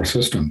to power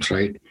systems,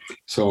 right?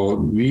 So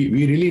we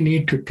really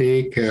need to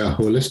take a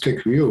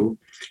holistic view.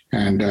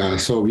 And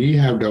so we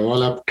have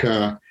developed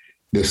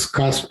this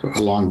CUSP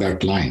along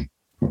that line,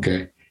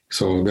 okay?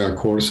 So there are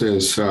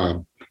courses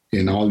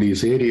in all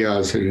these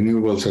areas,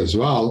 renewables as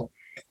well.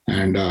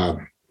 And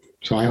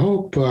so I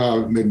hope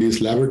with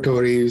these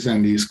laboratories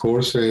and these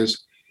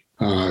courses,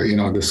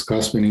 this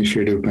CUSP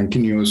initiative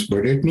continues,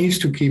 but it needs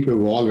to keep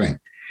evolving.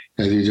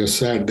 As you just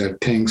said,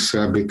 that things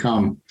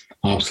become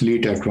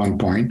obsolete at one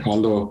point,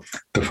 although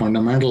the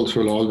fundamentals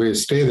will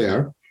always stay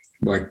there,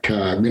 but,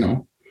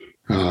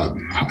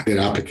 their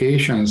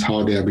applications,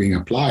 how they are being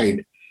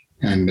applied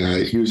and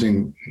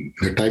using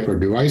the type of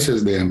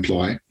devices they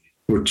employ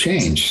would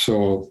change.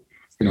 So,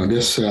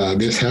 this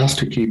has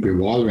to keep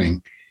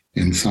evolving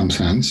in some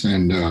sense,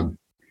 and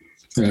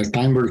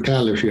time will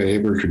tell if you're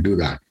able to do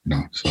that.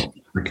 So.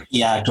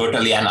 Yeah,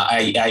 totally. And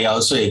I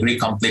also agree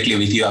completely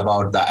with you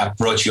about the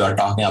approach you are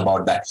talking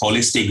about, that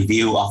holistic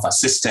view of a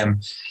system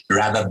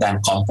rather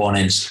than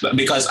components.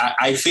 Because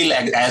I feel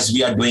like as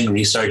we are doing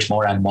research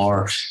more and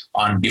more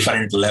on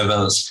different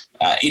levels,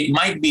 it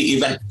might be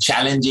even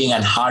challenging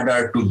and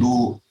harder to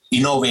do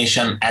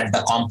innovation at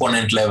the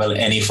component level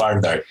any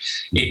further.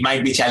 It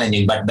might be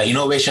challenging, but the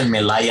innovation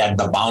may lie at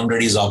the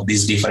boundaries of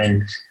these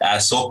different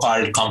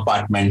so-called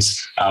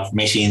compartments of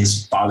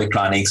machines, power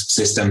electronics,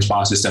 systems,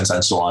 power systems,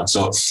 and so on.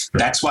 So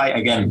that's why,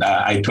 again,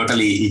 I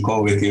totally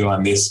echo with you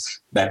on this,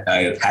 that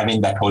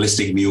having that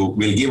holistic view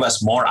will give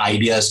us more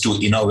ideas to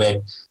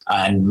innovate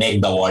and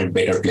make the world a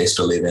better place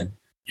to live in.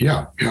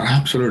 Yeah,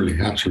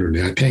 absolutely.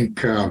 I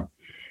think,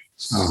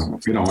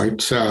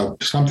 it's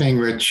something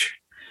which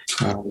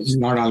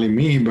not only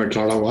me, but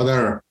a lot of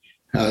other,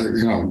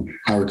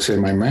 I would say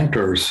my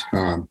mentors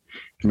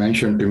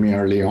mentioned to me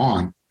early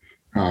on.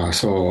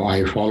 So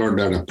I followed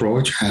that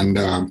approach, and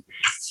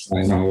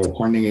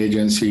funding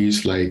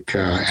agencies like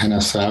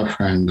NSF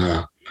and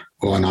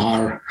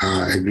ONR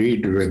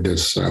agreed with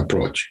this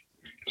approach.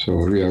 So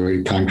we are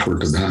very thankful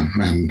to them,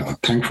 and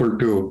thankful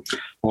to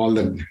all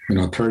the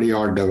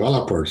 30-odd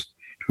developers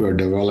who have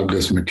developed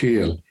this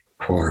material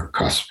for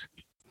CUSP.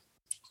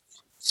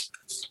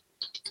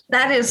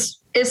 That is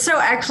so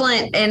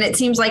excellent, and it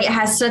seems like it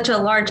has such a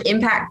large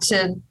impact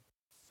to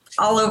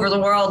all over the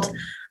world.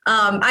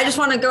 I just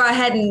want to go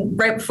ahead and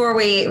right before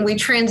we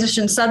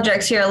transition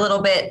subjects here a little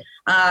bit,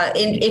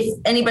 if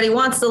anybody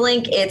wants the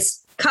link,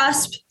 it's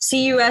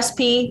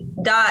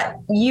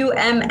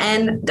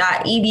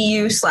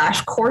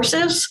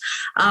cusp.umn.edu/courses.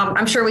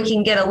 I'm sure we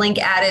can get a link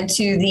added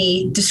to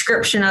the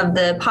description of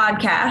the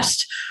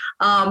podcast.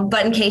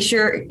 But in case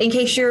you're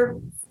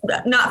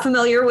not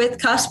familiar with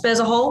CUSP as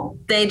a whole,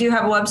 they do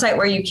have a website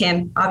where you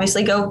can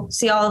obviously go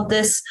see all of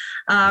this,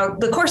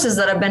 the courses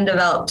that have been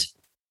developed.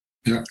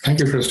 Yeah, thank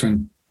you,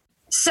 Kristen.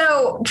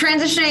 So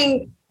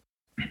transitioning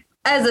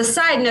as a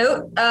side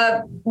note,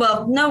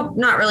 no,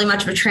 not really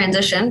much of a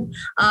transition.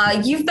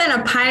 You've been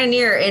a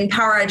pioneer in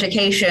power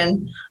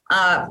education.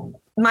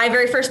 My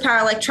very first power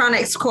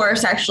electronics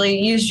course actually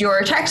used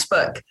your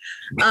textbook.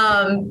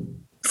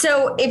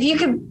 So if you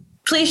could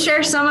please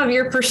share some of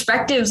your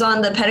perspectives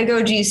on the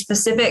pedagogy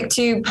specific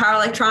to power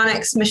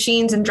electronics,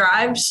 machines, and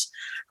drives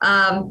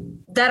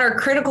that are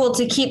critical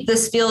to keep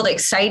this field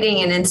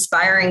exciting and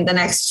inspiring the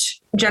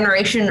next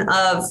generation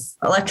of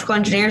electrical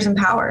engineers in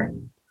power.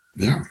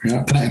 Yeah.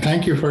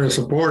 Thank you for your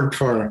support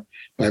by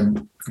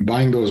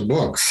buying those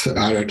books,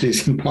 at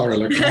least in power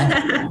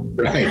electronics.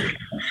 Right.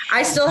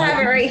 I still have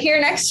it right here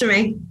next to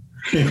me.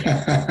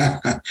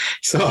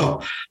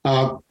 So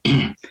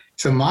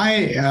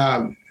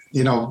my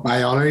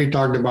I already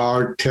talked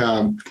about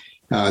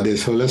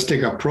this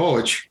holistic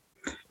approach,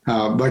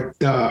 but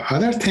the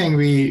other thing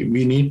we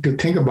need to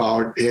think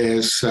about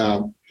is,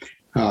 when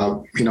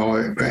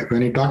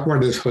you talk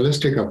about this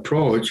holistic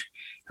approach,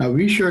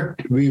 we should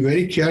be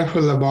very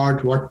careful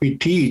about what we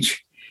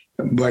teach,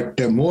 but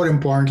more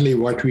importantly,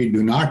 what we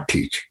do not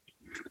teach.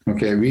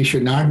 Okay, we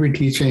should not be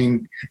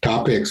teaching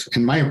topics,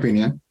 in my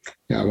opinion,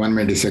 one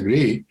may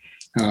disagree,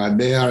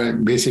 they are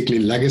basically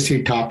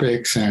legacy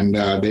topics, and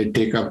they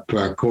take up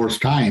course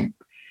time.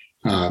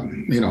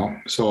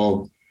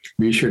 So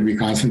we should be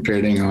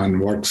concentrating on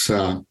what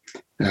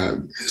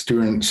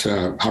students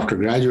after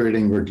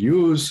graduating would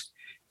use,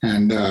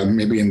 and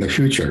maybe in the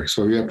future.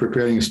 So we are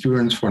preparing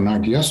students for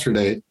not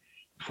yesterday,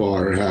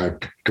 for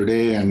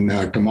today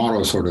and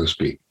tomorrow, so to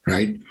speak,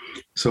 right?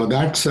 So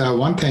that's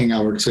one thing I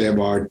would say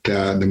about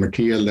the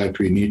material that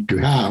we need to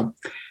have.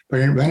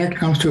 But when it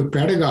comes to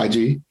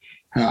pedagogy,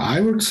 I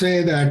would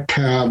say that,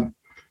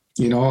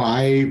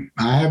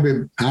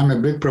 I'm a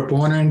big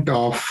proponent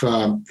of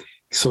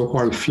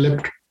so-called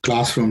flipped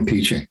classroom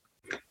teaching.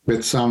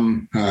 with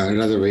some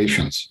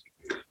reservations.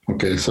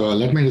 Okay, so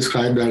let me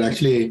describe that.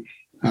 Actually,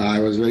 I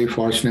was very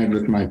fortunate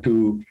with my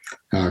two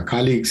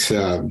colleagues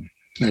at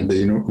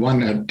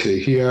one at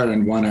here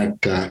and one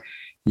at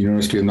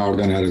University of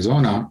Northern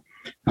Arizona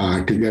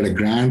to get a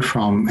grant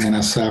from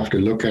NSF to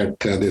look at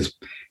this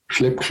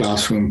flipped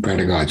classroom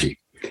pedagogy,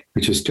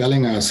 which is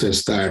telling us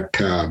is that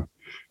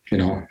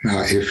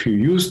if you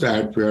use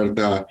that where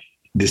the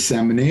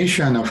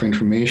dissemination of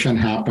information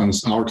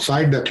happens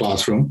outside the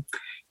classroom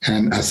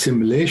and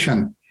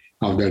assimilation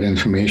of that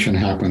information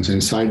happens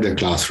inside the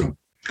classroom.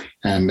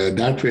 And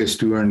that way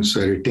students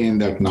retain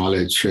that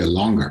knowledge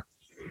longer.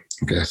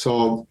 Okay,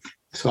 so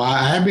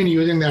I have been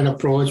using that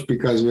approach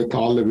because with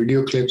all the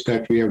video clips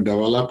that we have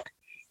developed,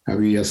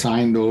 we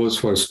assign those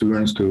for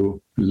students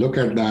to look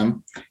at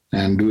them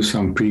and do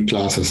some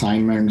pre-class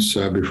assignments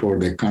before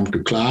they come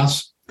to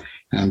class.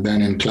 And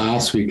then in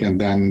class, we can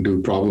then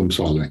do problem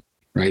solving,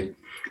 right?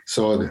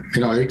 So,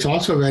 it's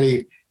also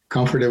very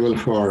comfortable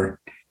for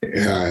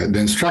the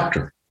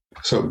instructor.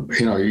 So,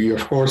 you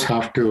of course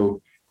have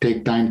to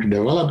take time to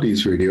develop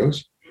these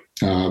videos.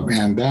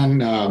 And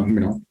then,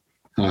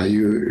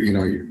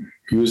 you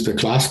use the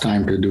class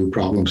time to do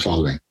problem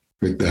solving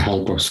with the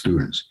help of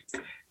students.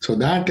 So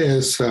that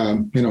is,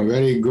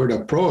 very good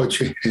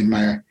approach in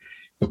my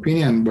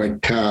opinion.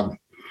 But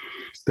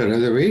the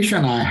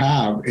reservation I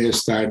have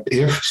is that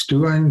if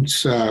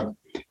students,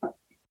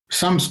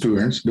 some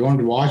students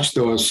don't watch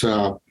those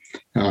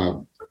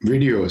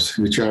videos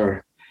which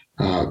are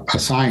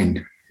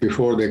assigned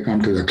before they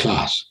come to the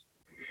class,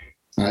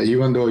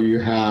 even though you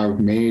have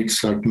made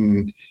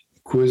certain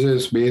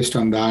quizzes based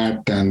on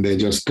that and they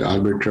just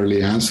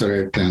arbitrarily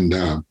answer it.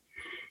 And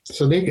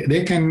so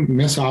they can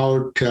miss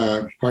out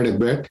quite a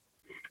bit,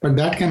 but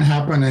that can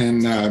happen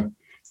in,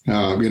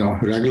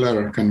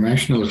 regular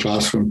conventional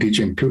classroom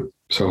teaching too.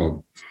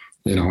 So,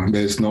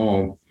 there's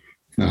no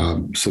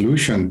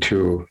solution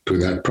to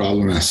that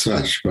problem as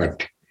such.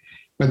 But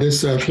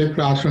this flipped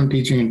classroom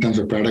teaching in terms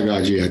of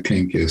pedagogy, I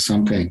think, is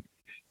something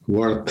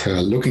worth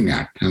looking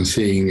at and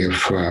seeing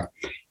if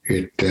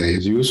it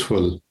is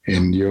useful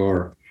in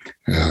your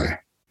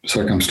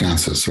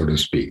circumstances, so to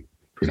speak.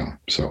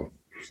 So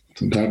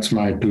that's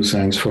my 2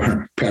 cents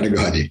for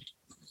pedagogy.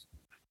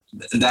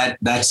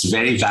 That's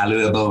very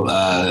valuable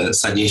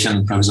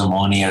suggestion, Professor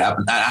Mounir.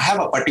 I have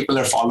a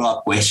particular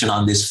follow-up question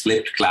on this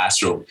flipped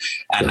classroom,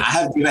 and I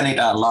have given it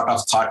a lot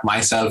of thought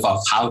myself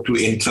of how to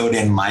include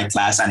in my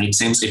class, and it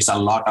seems it's a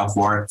lot of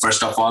work.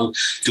 First of all,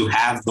 to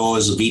have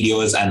those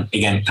videos, and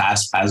again,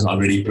 class has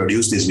already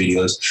produced these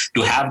videos,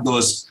 to have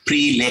those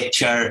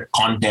pre-lecture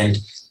content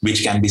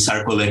which can be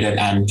circulated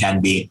and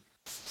can be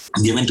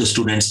given to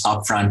students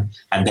upfront,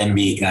 and then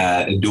we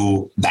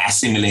do the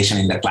assimilation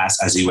in the class,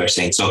 as you were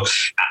saying. So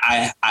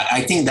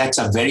I think that's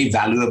a very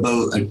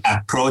valuable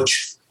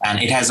approach,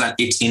 and it has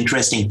its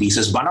interesting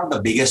pieces. One of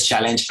the biggest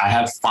challenge I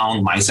have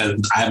found myself,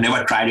 I have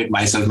never tried it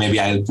myself, maybe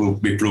I'll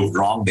be proved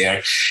wrong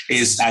there,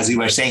 is, as you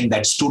were saying,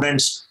 that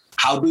students,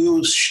 how do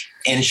you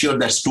ensure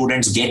that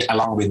students get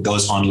along with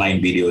those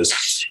online videos?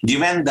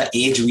 Given the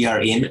age we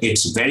are in,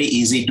 it's very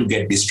easy to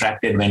get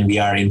distracted when we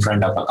are in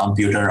front of a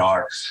computer,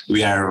 or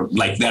there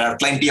are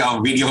plenty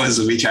of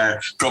videos which are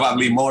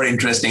probably more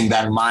interesting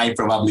than my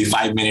probably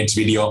 5 minutes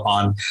video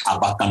on a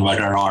buck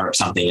converter or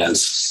something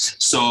else.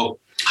 So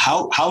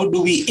how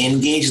do we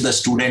engage the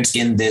students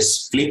in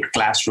this flipped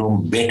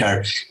classroom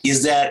better?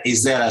 Is there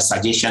a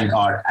suggestion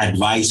or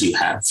advice you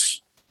have?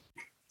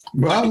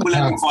 Well,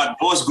 particularly for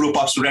those group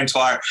of students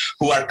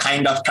who are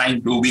kind of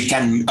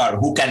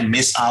who can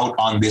miss out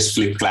on this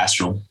flipped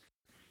classroom.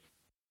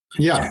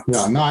 Yeah.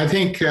 No, I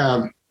think,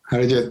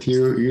 Harjit,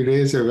 you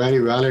raise a very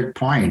valid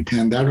point,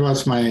 and that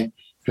was my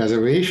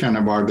reservation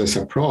about this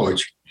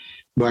approach.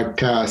 But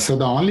so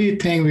the only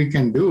thing we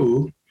can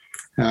do,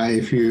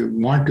 if you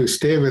want to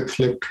stay with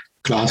flipped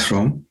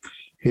classroom,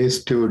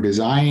 is to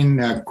design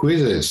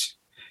quizzes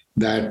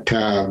that,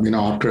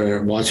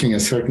 after watching a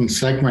certain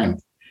segment,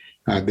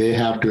 they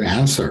have to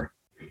answer,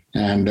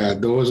 and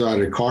those are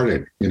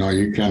recorded.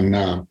 You can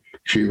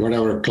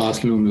whatever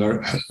classroom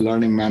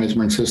learning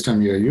management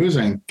system you're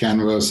using,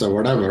 Canvas or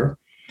whatever,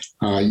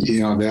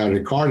 they are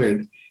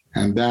recorded,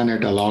 and then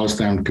it allows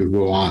them to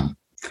go on.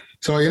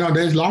 So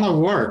there's a lot of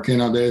work.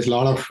 There's a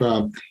lot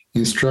of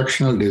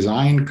instructional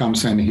design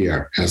comes in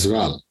here as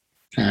well,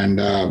 and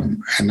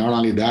not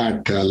only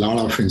that, a lot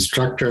of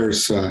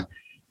instructors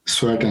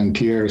sweat and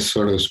tears,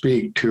 so to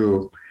speak,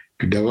 to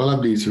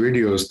develop these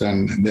videos,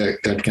 then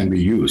that can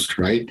be used,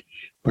 right?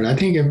 But I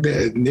think if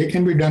they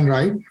can be done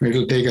right,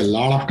 it'll take a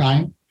lot of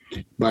time.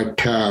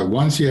 But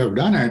once you have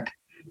done it,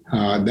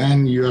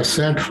 then you are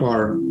set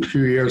for a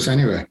few years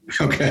anyway.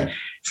 Okay,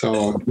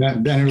 so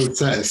then it'll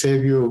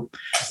save you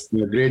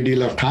a great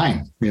deal of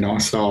time.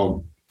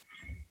 So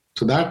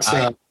that's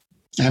that's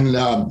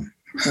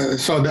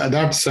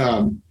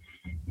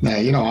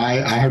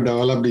I have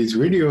developed these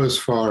videos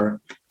for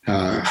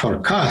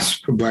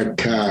CUSP, but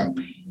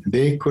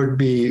they could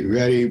be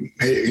they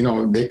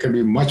could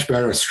be much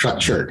better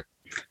structured.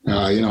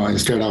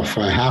 Instead of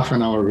a half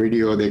an hour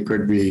video, they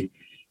could be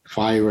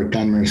 5 or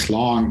 10 minutes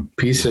long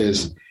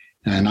pieces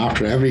And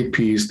after every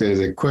piece, there's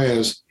a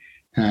quiz,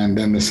 and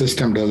then the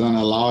system doesn't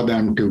allow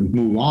them to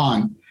move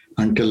on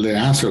until they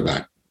answer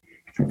that.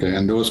 Okay,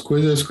 and those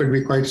quizzes could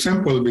be quite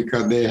simple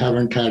because they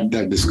haven't had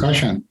that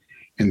discussion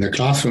in the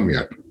classroom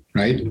yet,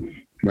 right?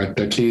 But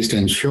at least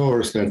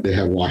ensures that they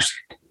have watched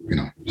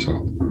it,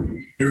 so.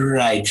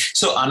 Right.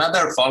 So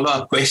another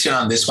follow-up question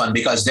on this one,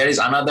 because there is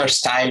another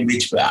style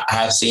which I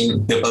have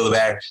seen people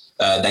where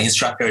the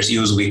instructors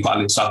use, we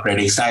call it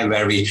Socratic style,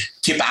 where we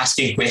keep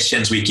asking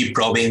questions, we keep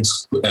probing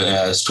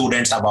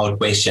students about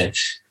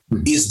questions.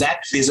 Is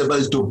that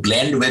feasible to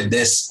blend with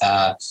this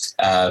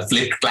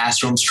flipped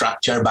classroom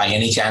structure by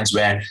any chance,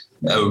 where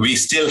we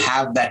still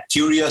have that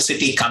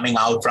curiosity coming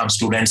out from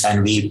students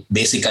and we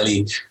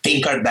basically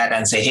tinker that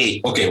and say,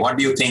 hey, okay, what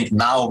do you think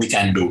now we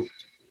can do?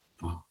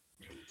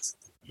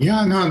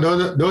 Yeah, no,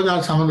 those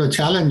are some of the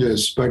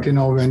challenges. But,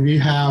 when we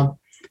have,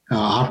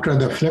 after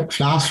the flipped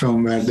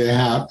classroom where they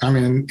have,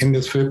 in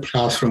this flipped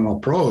classroom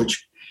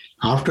approach,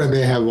 after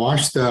they have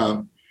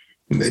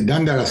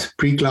done their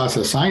pre-class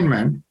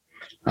assignment,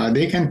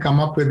 they can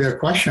come up with their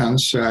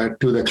questions to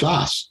the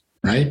class,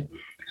 right?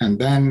 And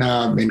then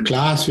in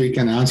class, we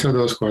can answer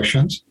those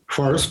questions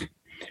first,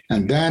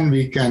 and then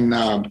we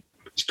can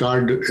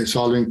start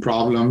solving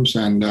problems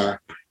and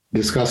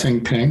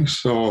discussing things.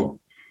 So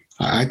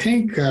I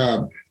think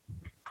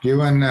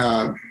given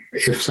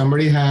if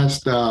somebody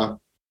has the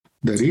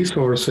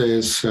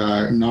resources,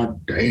 not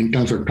in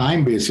terms of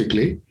time,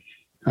 basically,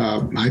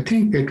 I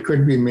think it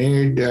could be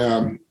made,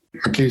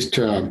 at least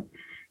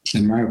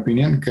in my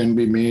opinion, can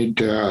be made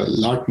a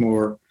lot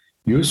more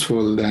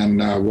useful than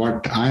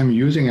what I'm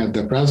using at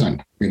the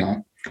present,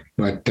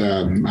 But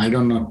I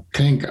don't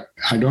think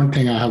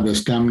I have the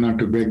stamina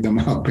to break them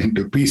up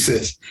into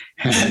pieces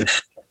and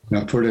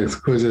put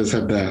quizzes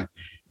at the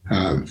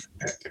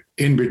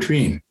in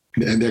between.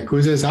 The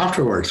quizzes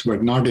afterwards,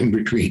 but not in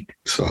between.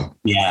 So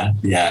yeah.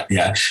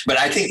 But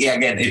I think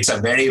again, it's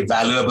a very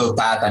valuable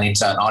path, and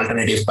it's an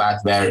alternative path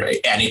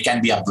and it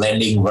can be a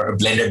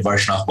blended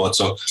version of both.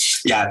 So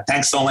yeah,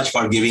 thanks so much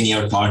for giving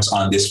your thoughts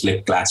on this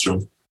flipped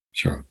classroom.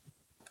 Sure.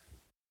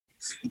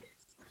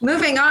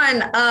 Moving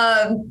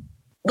on,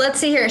 let's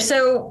see here.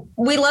 So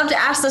we love to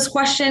ask this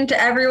question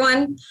to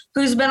everyone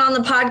who's been on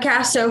the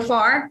podcast so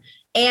far,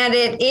 and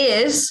it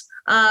is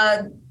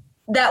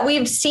that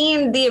we've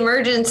seen the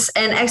emergence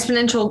and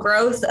exponential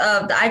growth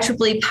of the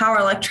IEEE Power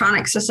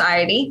Electronics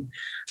Society.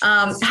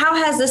 How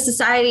has this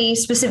society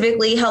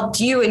specifically helped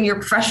you in your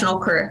professional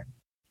career?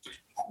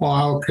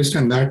 Wow,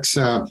 Kristen, that's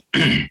a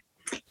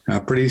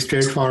pretty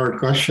straightforward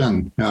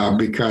question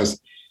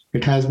because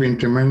it has been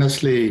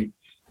tremendously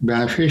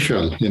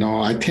beneficial.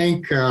 I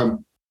think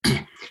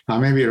I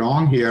may be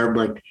wrong here,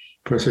 but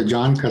Professor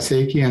John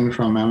Kasakian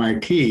from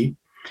MIT,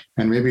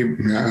 and maybe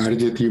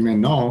Arijit, you may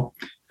know,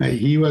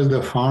 he was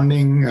the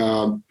founding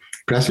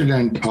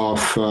president of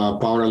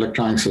Power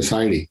Electronics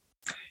Society.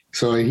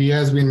 So he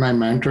has been my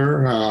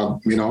mentor,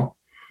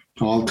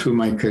 all through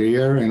my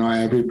career.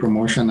 Every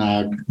promotion I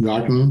had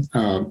gotten,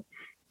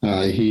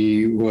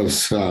 he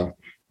was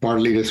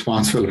partly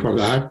responsible for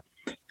that.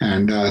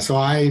 And so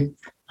I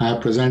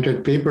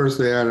presented papers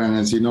there, and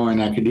as you know,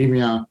 in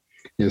academia,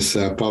 is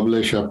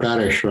publish or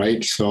perish,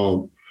 right?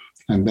 So,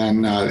 and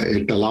then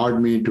it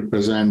allowed me to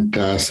present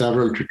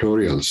several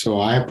tutorials.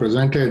 So I have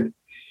presented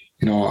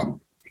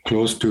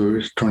close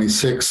to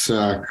 26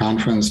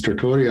 conference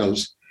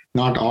tutorials,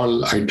 not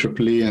all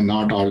IEEE and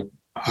not all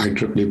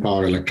IEEE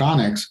Power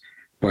Electronics,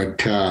 but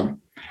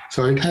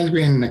so it has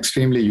been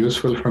extremely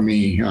useful for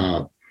me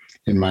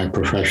in my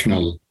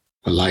professional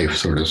life,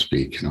 so to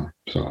speak,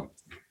 so,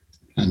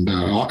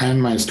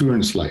 and my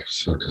students' life,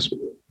 so to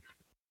speak.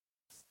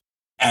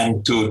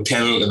 And to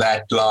tell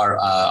that to our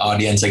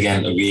audience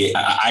again,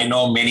 I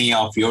know many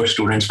of your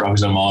students,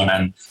 Professor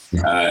Mohan,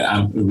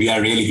 and we are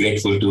really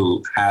grateful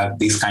to have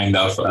this kind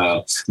of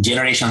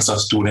generations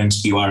of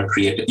students you have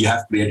created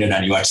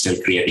and you are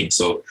still creating.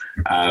 So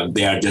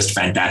they are just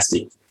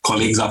fantastic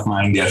colleagues of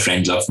mine, they are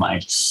friends of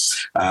mine.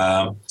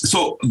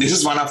 So this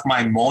is one of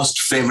my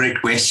most favorite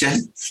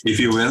questions, if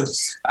you will.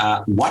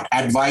 What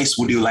advice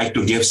would you like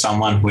to give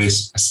someone who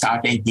is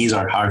starting his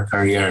or her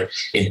career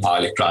in power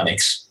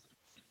electronics?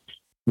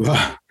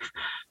 Well,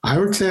 I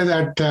would say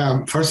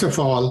that, first of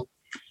all,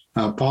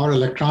 power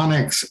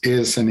electronics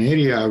is an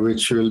area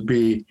which will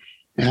be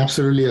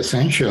absolutely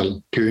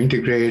essential to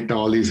integrate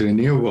all these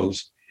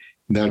renewables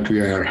that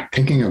we are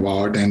thinking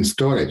about and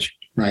storage,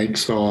 right?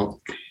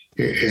 So,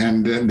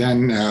 and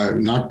then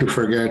not to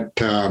forget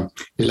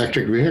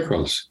electric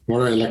vehicles.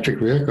 What are electric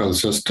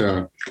vehicles? Just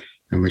a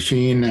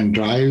machine and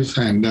drives,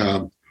 and,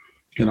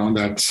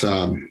 that's,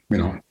 a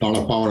lot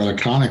of power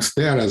electronics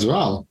there as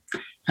well.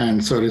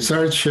 And so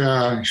research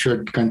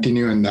should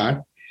continue in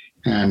that,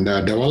 and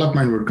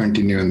development would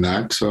continue in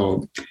that.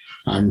 So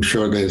I'm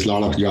sure there's a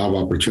lot of job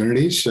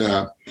opportunities.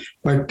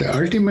 But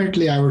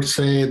ultimately, I would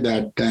say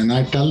that, and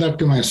I tell that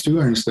to my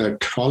students,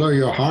 that follow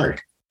your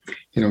heart.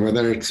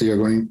 Whether it's you're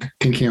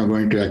thinking of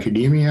going to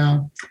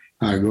academia,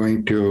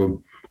 going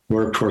to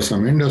work for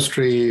some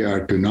industry,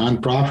 or to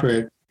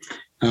nonprofit,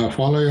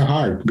 follow your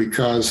heart,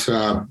 because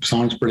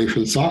sounds pretty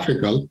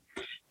philosophical,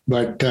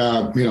 but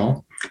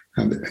the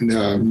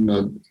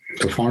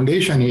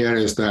foundation here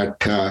is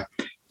that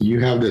you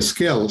have the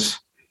skills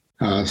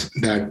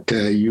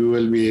that you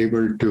will be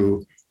able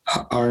to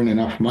earn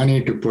enough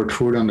money to put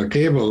food on the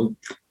table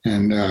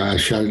and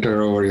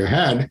shelter over your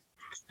head.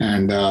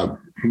 And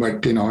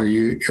but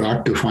you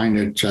have to find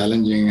it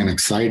challenging and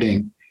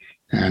exciting,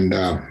 and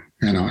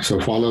so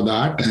follow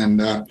that.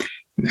 And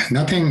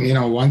nothing,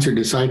 once you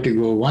decide to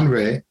go one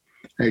way,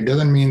 it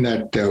doesn't mean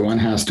that one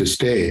has to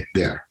stay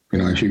there.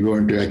 If you go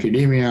into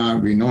academia,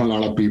 we know a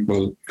lot of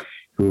people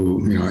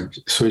who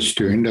switch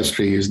to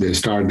industries, they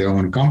start their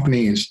own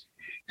companies,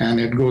 and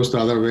it goes the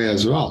other way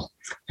as well.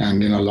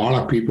 And a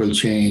lot of people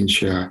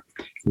change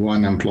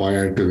one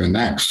employer to the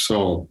next.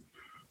 So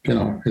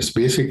it's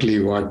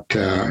basically what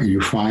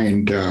you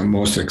find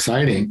most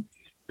exciting,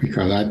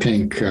 because I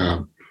think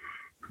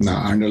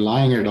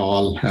underlying it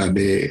all,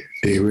 they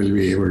will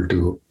be able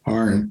to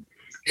earn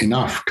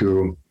enough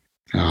to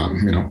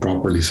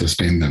properly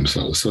sustain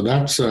themselves. So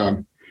that's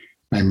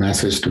my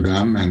message to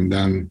them. And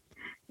then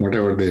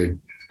whatever they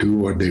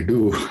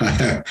do, I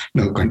have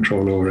no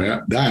control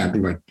over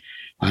that, but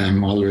I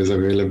am always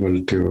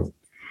available to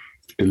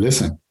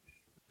listen.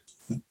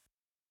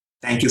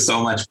 Thank you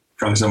so much,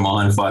 Professor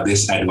Mohan, for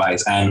this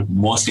advice, and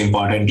most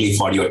importantly,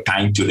 for your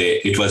time today.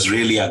 It was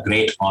really a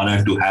great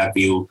honor to have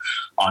you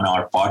on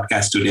our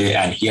podcast today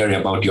and hear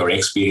about your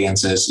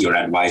experiences, your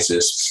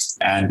advices,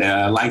 and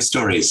life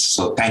stories.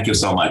 So thank you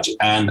so much.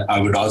 And I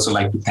would also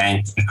like to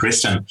thank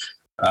Kristen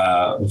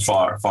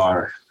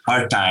for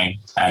her time,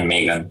 and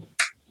Megan.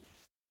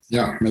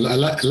 Yeah,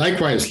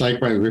 likewise.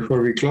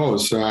 Before we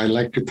close, I'd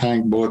like to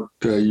thank both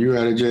you,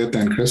 Arijit,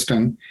 and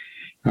Kristen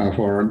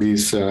for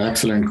these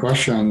excellent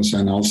questions,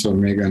 and also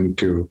Megan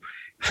to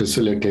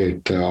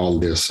facilitate all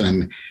this.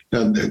 And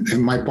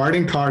my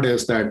parting thought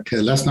is that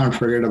let's not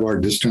forget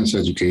about distance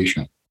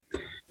education,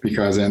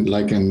 because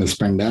like in this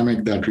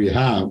pandemic that we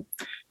have,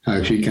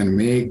 if we can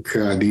make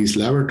these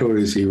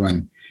laboratories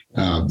even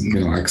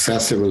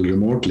accessible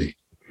remotely,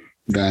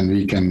 then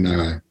we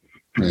can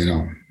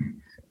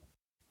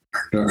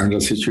under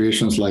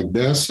situations like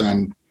this,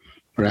 and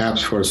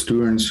perhaps for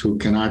students who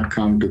cannot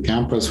come to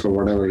campus for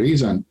whatever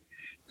reason,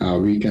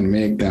 we can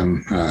make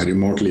them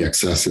remotely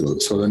accessible.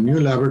 So the new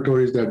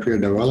laboratories that we are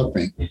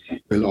developing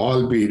will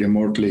all be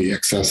remotely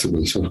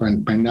accessible. So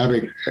when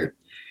pandemic hit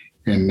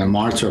in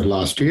March of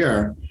last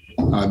year,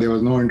 there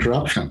was no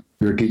interruption.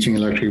 We were teaching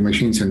electric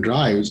machines and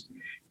drives,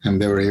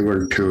 and they were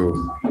able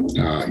to,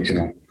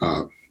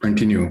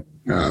 continue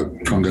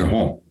from their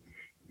home.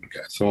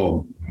 Okay,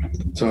 so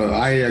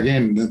I,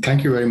 again,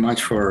 thank you very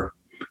much for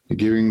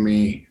giving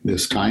me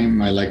this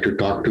time. I like to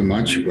talk too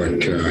much,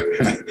 but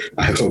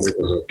I hope it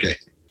was okay.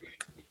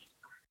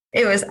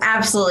 It was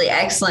absolutely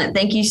excellent.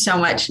 Thank you so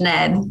much,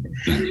 Ned.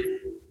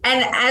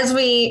 And as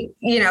we,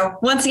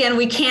 once again,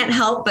 we can't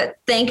help but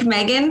thank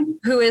Megan,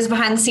 who is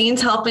behind the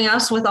scenes helping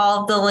us with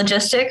all of the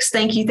logistics.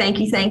 Thank you, thank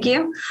you, thank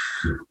you.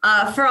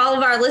 For all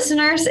of our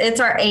listeners,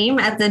 it's our aim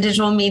at the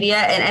Digital Media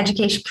and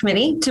Education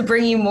Committee to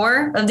bring you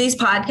more of these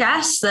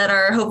podcasts that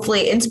are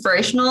hopefully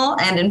inspirational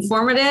and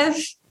informative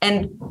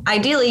and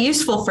ideally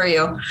useful for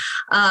you.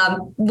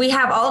 We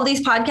have all of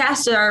these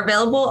podcasts that are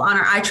available on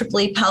our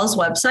IEEE Pels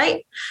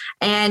website.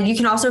 And you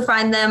can also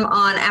find them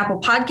on Apple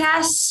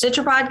Podcasts,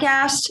 Stitcher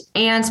Podcast,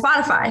 and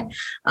Spotify.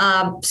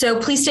 So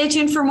please stay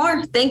tuned for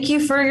more. Thank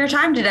you for your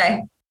time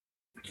today.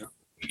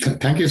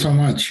 Thank you so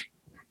much.